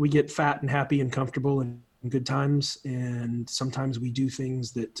get fat and happy and comfortable in good times, and sometimes we do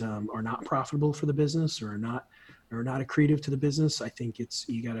things that are not profitable for the business or not accretive to the business. I think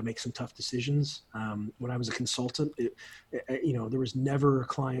you got to make some tough decisions. When I was a consultant, there was never a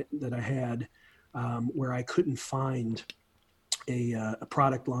client that I had where I couldn't find a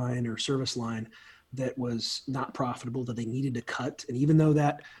product line or service line that was not profitable, that they needed to cut. And even though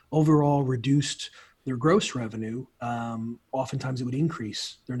that overall reduced their gross revenue, oftentimes it would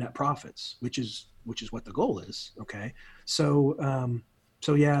increase their net profits, which is what the goal is. Okay. So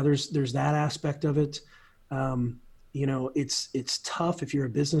yeah, there's that aspect of it. It's tough if you're a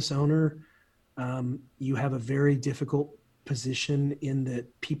business owner. You have a very difficult position in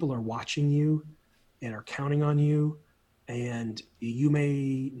that people are watching you and are counting on you, and you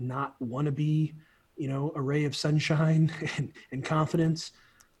may not want to be, a ray of sunshine and confidence.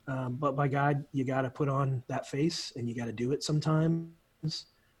 But by God, you got to put on that face and you got to do it sometimes.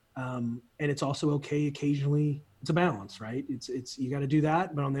 And it's also okay occasionally. It's a balance, right? It's you got to do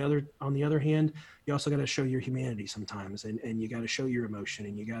that, but on the other hand, you also got to show your humanity sometimes, and you got to show your emotion,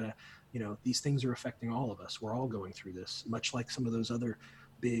 and you got to, these things are affecting all of us. We're all going through this, much like some of those other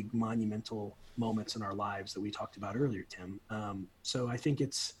big monumental moments in our lives that we talked about earlier, Tim. So I think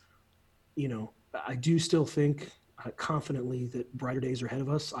it's, I do still think confidently that brighter days are ahead of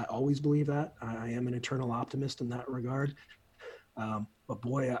us. I always believe that. I am an eternal optimist in that regard. But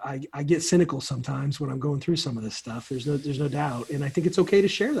boy, I get cynical sometimes when I'm going through some of this stuff. There's no doubt. And I think it's okay to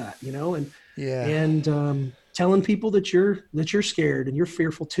share that, and telling people that you're scared and you're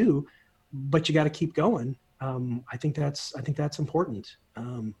fearful too, but you got to keep going. I think that's important.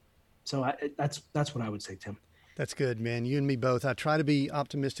 So that's what I would say, Tim. That's good, man. You and me both. I try to be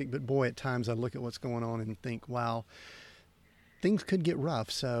optimistic, but boy, at times I look at what's going on and think, wow, things could get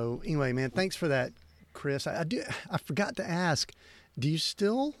rough. So anyway, man, thanks for that, Chris. I forgot to ask, do you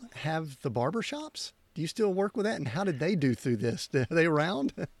still have the barbershops? Do you still work with that? And how did they do through this? Are they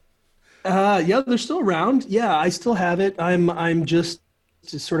around? Yeah, they're still around. Yeah, I still have it. I'm just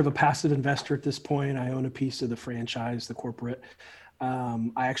sort of a passive investor at this point. I own a piece of the franchise, the corporate.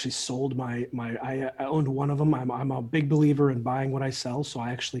 I actually sold I owned one of them. I'm a big believer in buying what I sell. So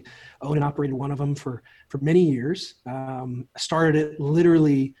I actually owned and operated one of them for many years. Started it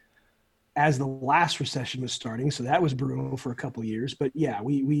literally as the last recession was starting. So that was brutal for a couple of years, but yeah,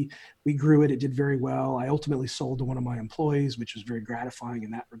 we grew it. It did very well. I ultimately sold to one of my employees, which was very gratifying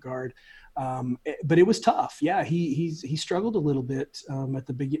in that regard. But it was tough. Yeah. He struggled a little bit, at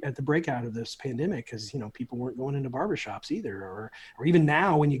the breakout of this pandemic, because, people weren't going into barbershops either, or even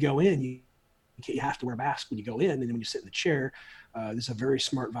now when you go in, you have to wear a mask when you go in. And then when you sit in the chair, this is a very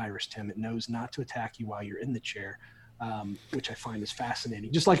smart virus, Tim. It knows not to attack you while you're in the chair. Which I find is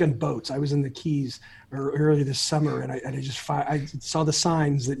fascinating. Just like on boats, I was in the Keys earlier this summer, and I saw the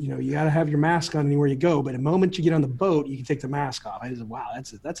signs that you got to have your mask on anywhere you go. But the moment you get on the boat, you can take the mask off. I said, "Wow,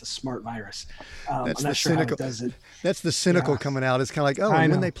 that's a smart virus." I'm not sure how it does it. That's the cynical coming out. It's kind of like,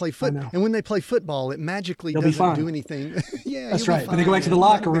 when they play football, it magically doesn't do anything. Yeah, that's right. But they go back to the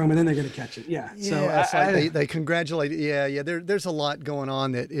locker room, and then they're going to catch it. Yeah. Yeah. So they congratulate. Yeah. There's a lot going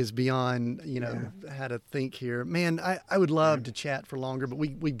on that is beyond how to think here, man. I would love to chat for longer, but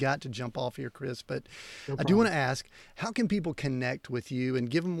we've got to jump off here, Chris. But I do want to ask, how can people connect with you and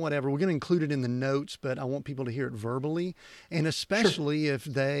give them whatever? We're going to include it in the notes, but I want people to hear it verbally. And especially if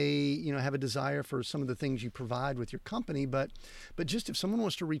they, have a desire for some of the things you provide with your company, but just if someone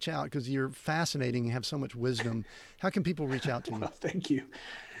wants to reach out, because you're fascinating and have so much wisdom, how can people reach out to you? Well, thank you.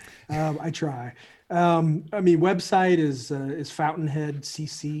 I try. Website is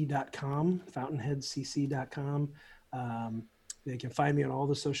fountainheadcc.com, fountainheadcc.com. They can find me on all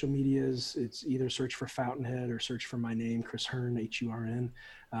the social medias. It's either search for Fountainhead or search for my name, Chris Hearn, Hurn.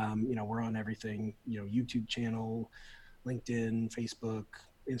 We're on everything, YouTube channel, LinkedIn, Facebook,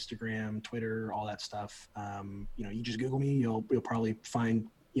 Instagram, Twitter, all that stuff. You just Google me, you'll probably find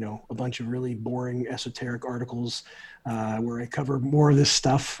a bunch of really boring esoteric articles where I cover more of this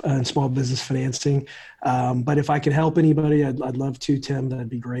stuff in small business financing. But if I could help anybody, I'd love to, Tim. That'd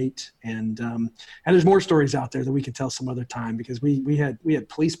be great. And there's more stories out there that we could tell some other time, because we had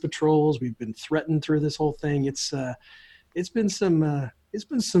police patrols. We've been threatened through this whole thing. It's been some,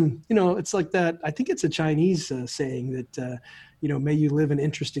 it's like that. I think it's a Chinese saying that, may you live in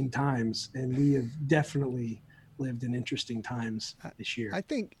interesting times. And we have definitely lived in interesting times this year. I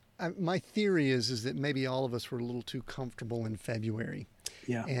think my theory is that maybe all of us were a little too comfortable in February.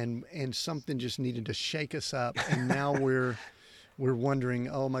 Yeah. And something just needed to shake us up. And now we're we're wondering,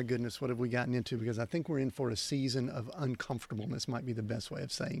 oh my goodness, what have we gotten into? Because I think we're in for a season of uncomfortableness, might be the best way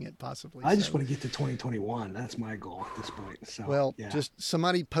of saying it, possibly. I just want to get to 2021. That's my goal at this point. So, well, just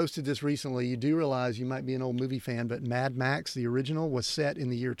somebody posted this recently. You do realize, you might be an old movie fan, but Mad Max, the original, was set in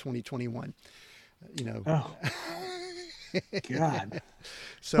the year 2021. You know. Oh. God.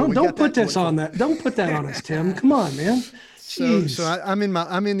 So don't put this on that. Don't put that on us, Tim. Come on, man. So I'm in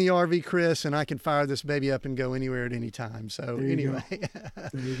the RV, Chris, and I can fire this baby up and go anywhere at any time. So anyway,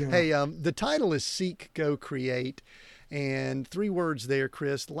 there you go. Hey, the title is Seek, Go, Create, and 3 words there,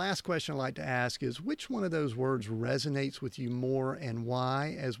 Chris. The last question I'd like to ask is, which one of those words resonates with you more, and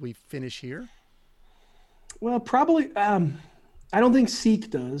why? As we finish here. Well, probably. I don't think seek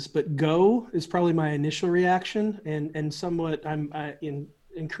does, but go is probably my initial reaction, and somewhat in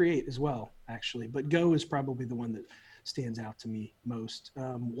create as well, actually. But go is probably the one that stands out to me most.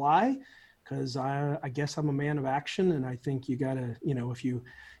 Why? Because I guess I'm a man of action, and I think you gotta, if you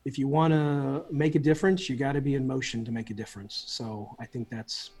want to make a difference, you got to be in motion to make a difference. So I think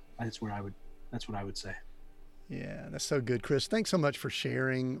that's what I would say. Yeah, that's so good, Chris. Thanks so much for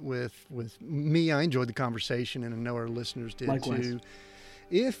sharing with me. I enjoyed the conversation, and I know our listeners did. Likewise. Too.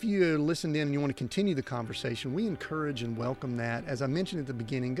 If you listened in and you want to continue the conversation, we encourage and welcome that. As I mentioned at the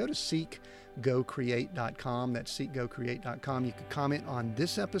beginning, go to seekgocreate.com. That's seekgocreate.com. You could comment on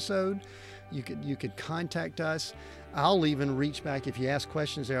this episode. You could contact us. I'll even reach back if you ask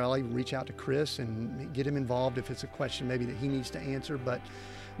questions there. I'll even reach out to Chris and get him involved if it's a question maybe that he needs to answer. But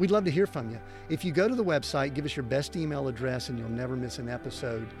we'd love to hear from you. If you go to the website, give us your best email address, and you'll never miss an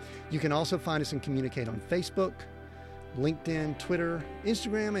episode. You can also find us and communicate on Facebook, LinkedIn, Twitter,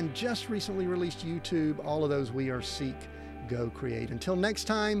 Instagram, and just recently released YouTube. All of those, we are Seek, Go, Create. Until next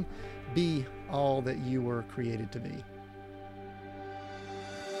time, be all that you were created to be.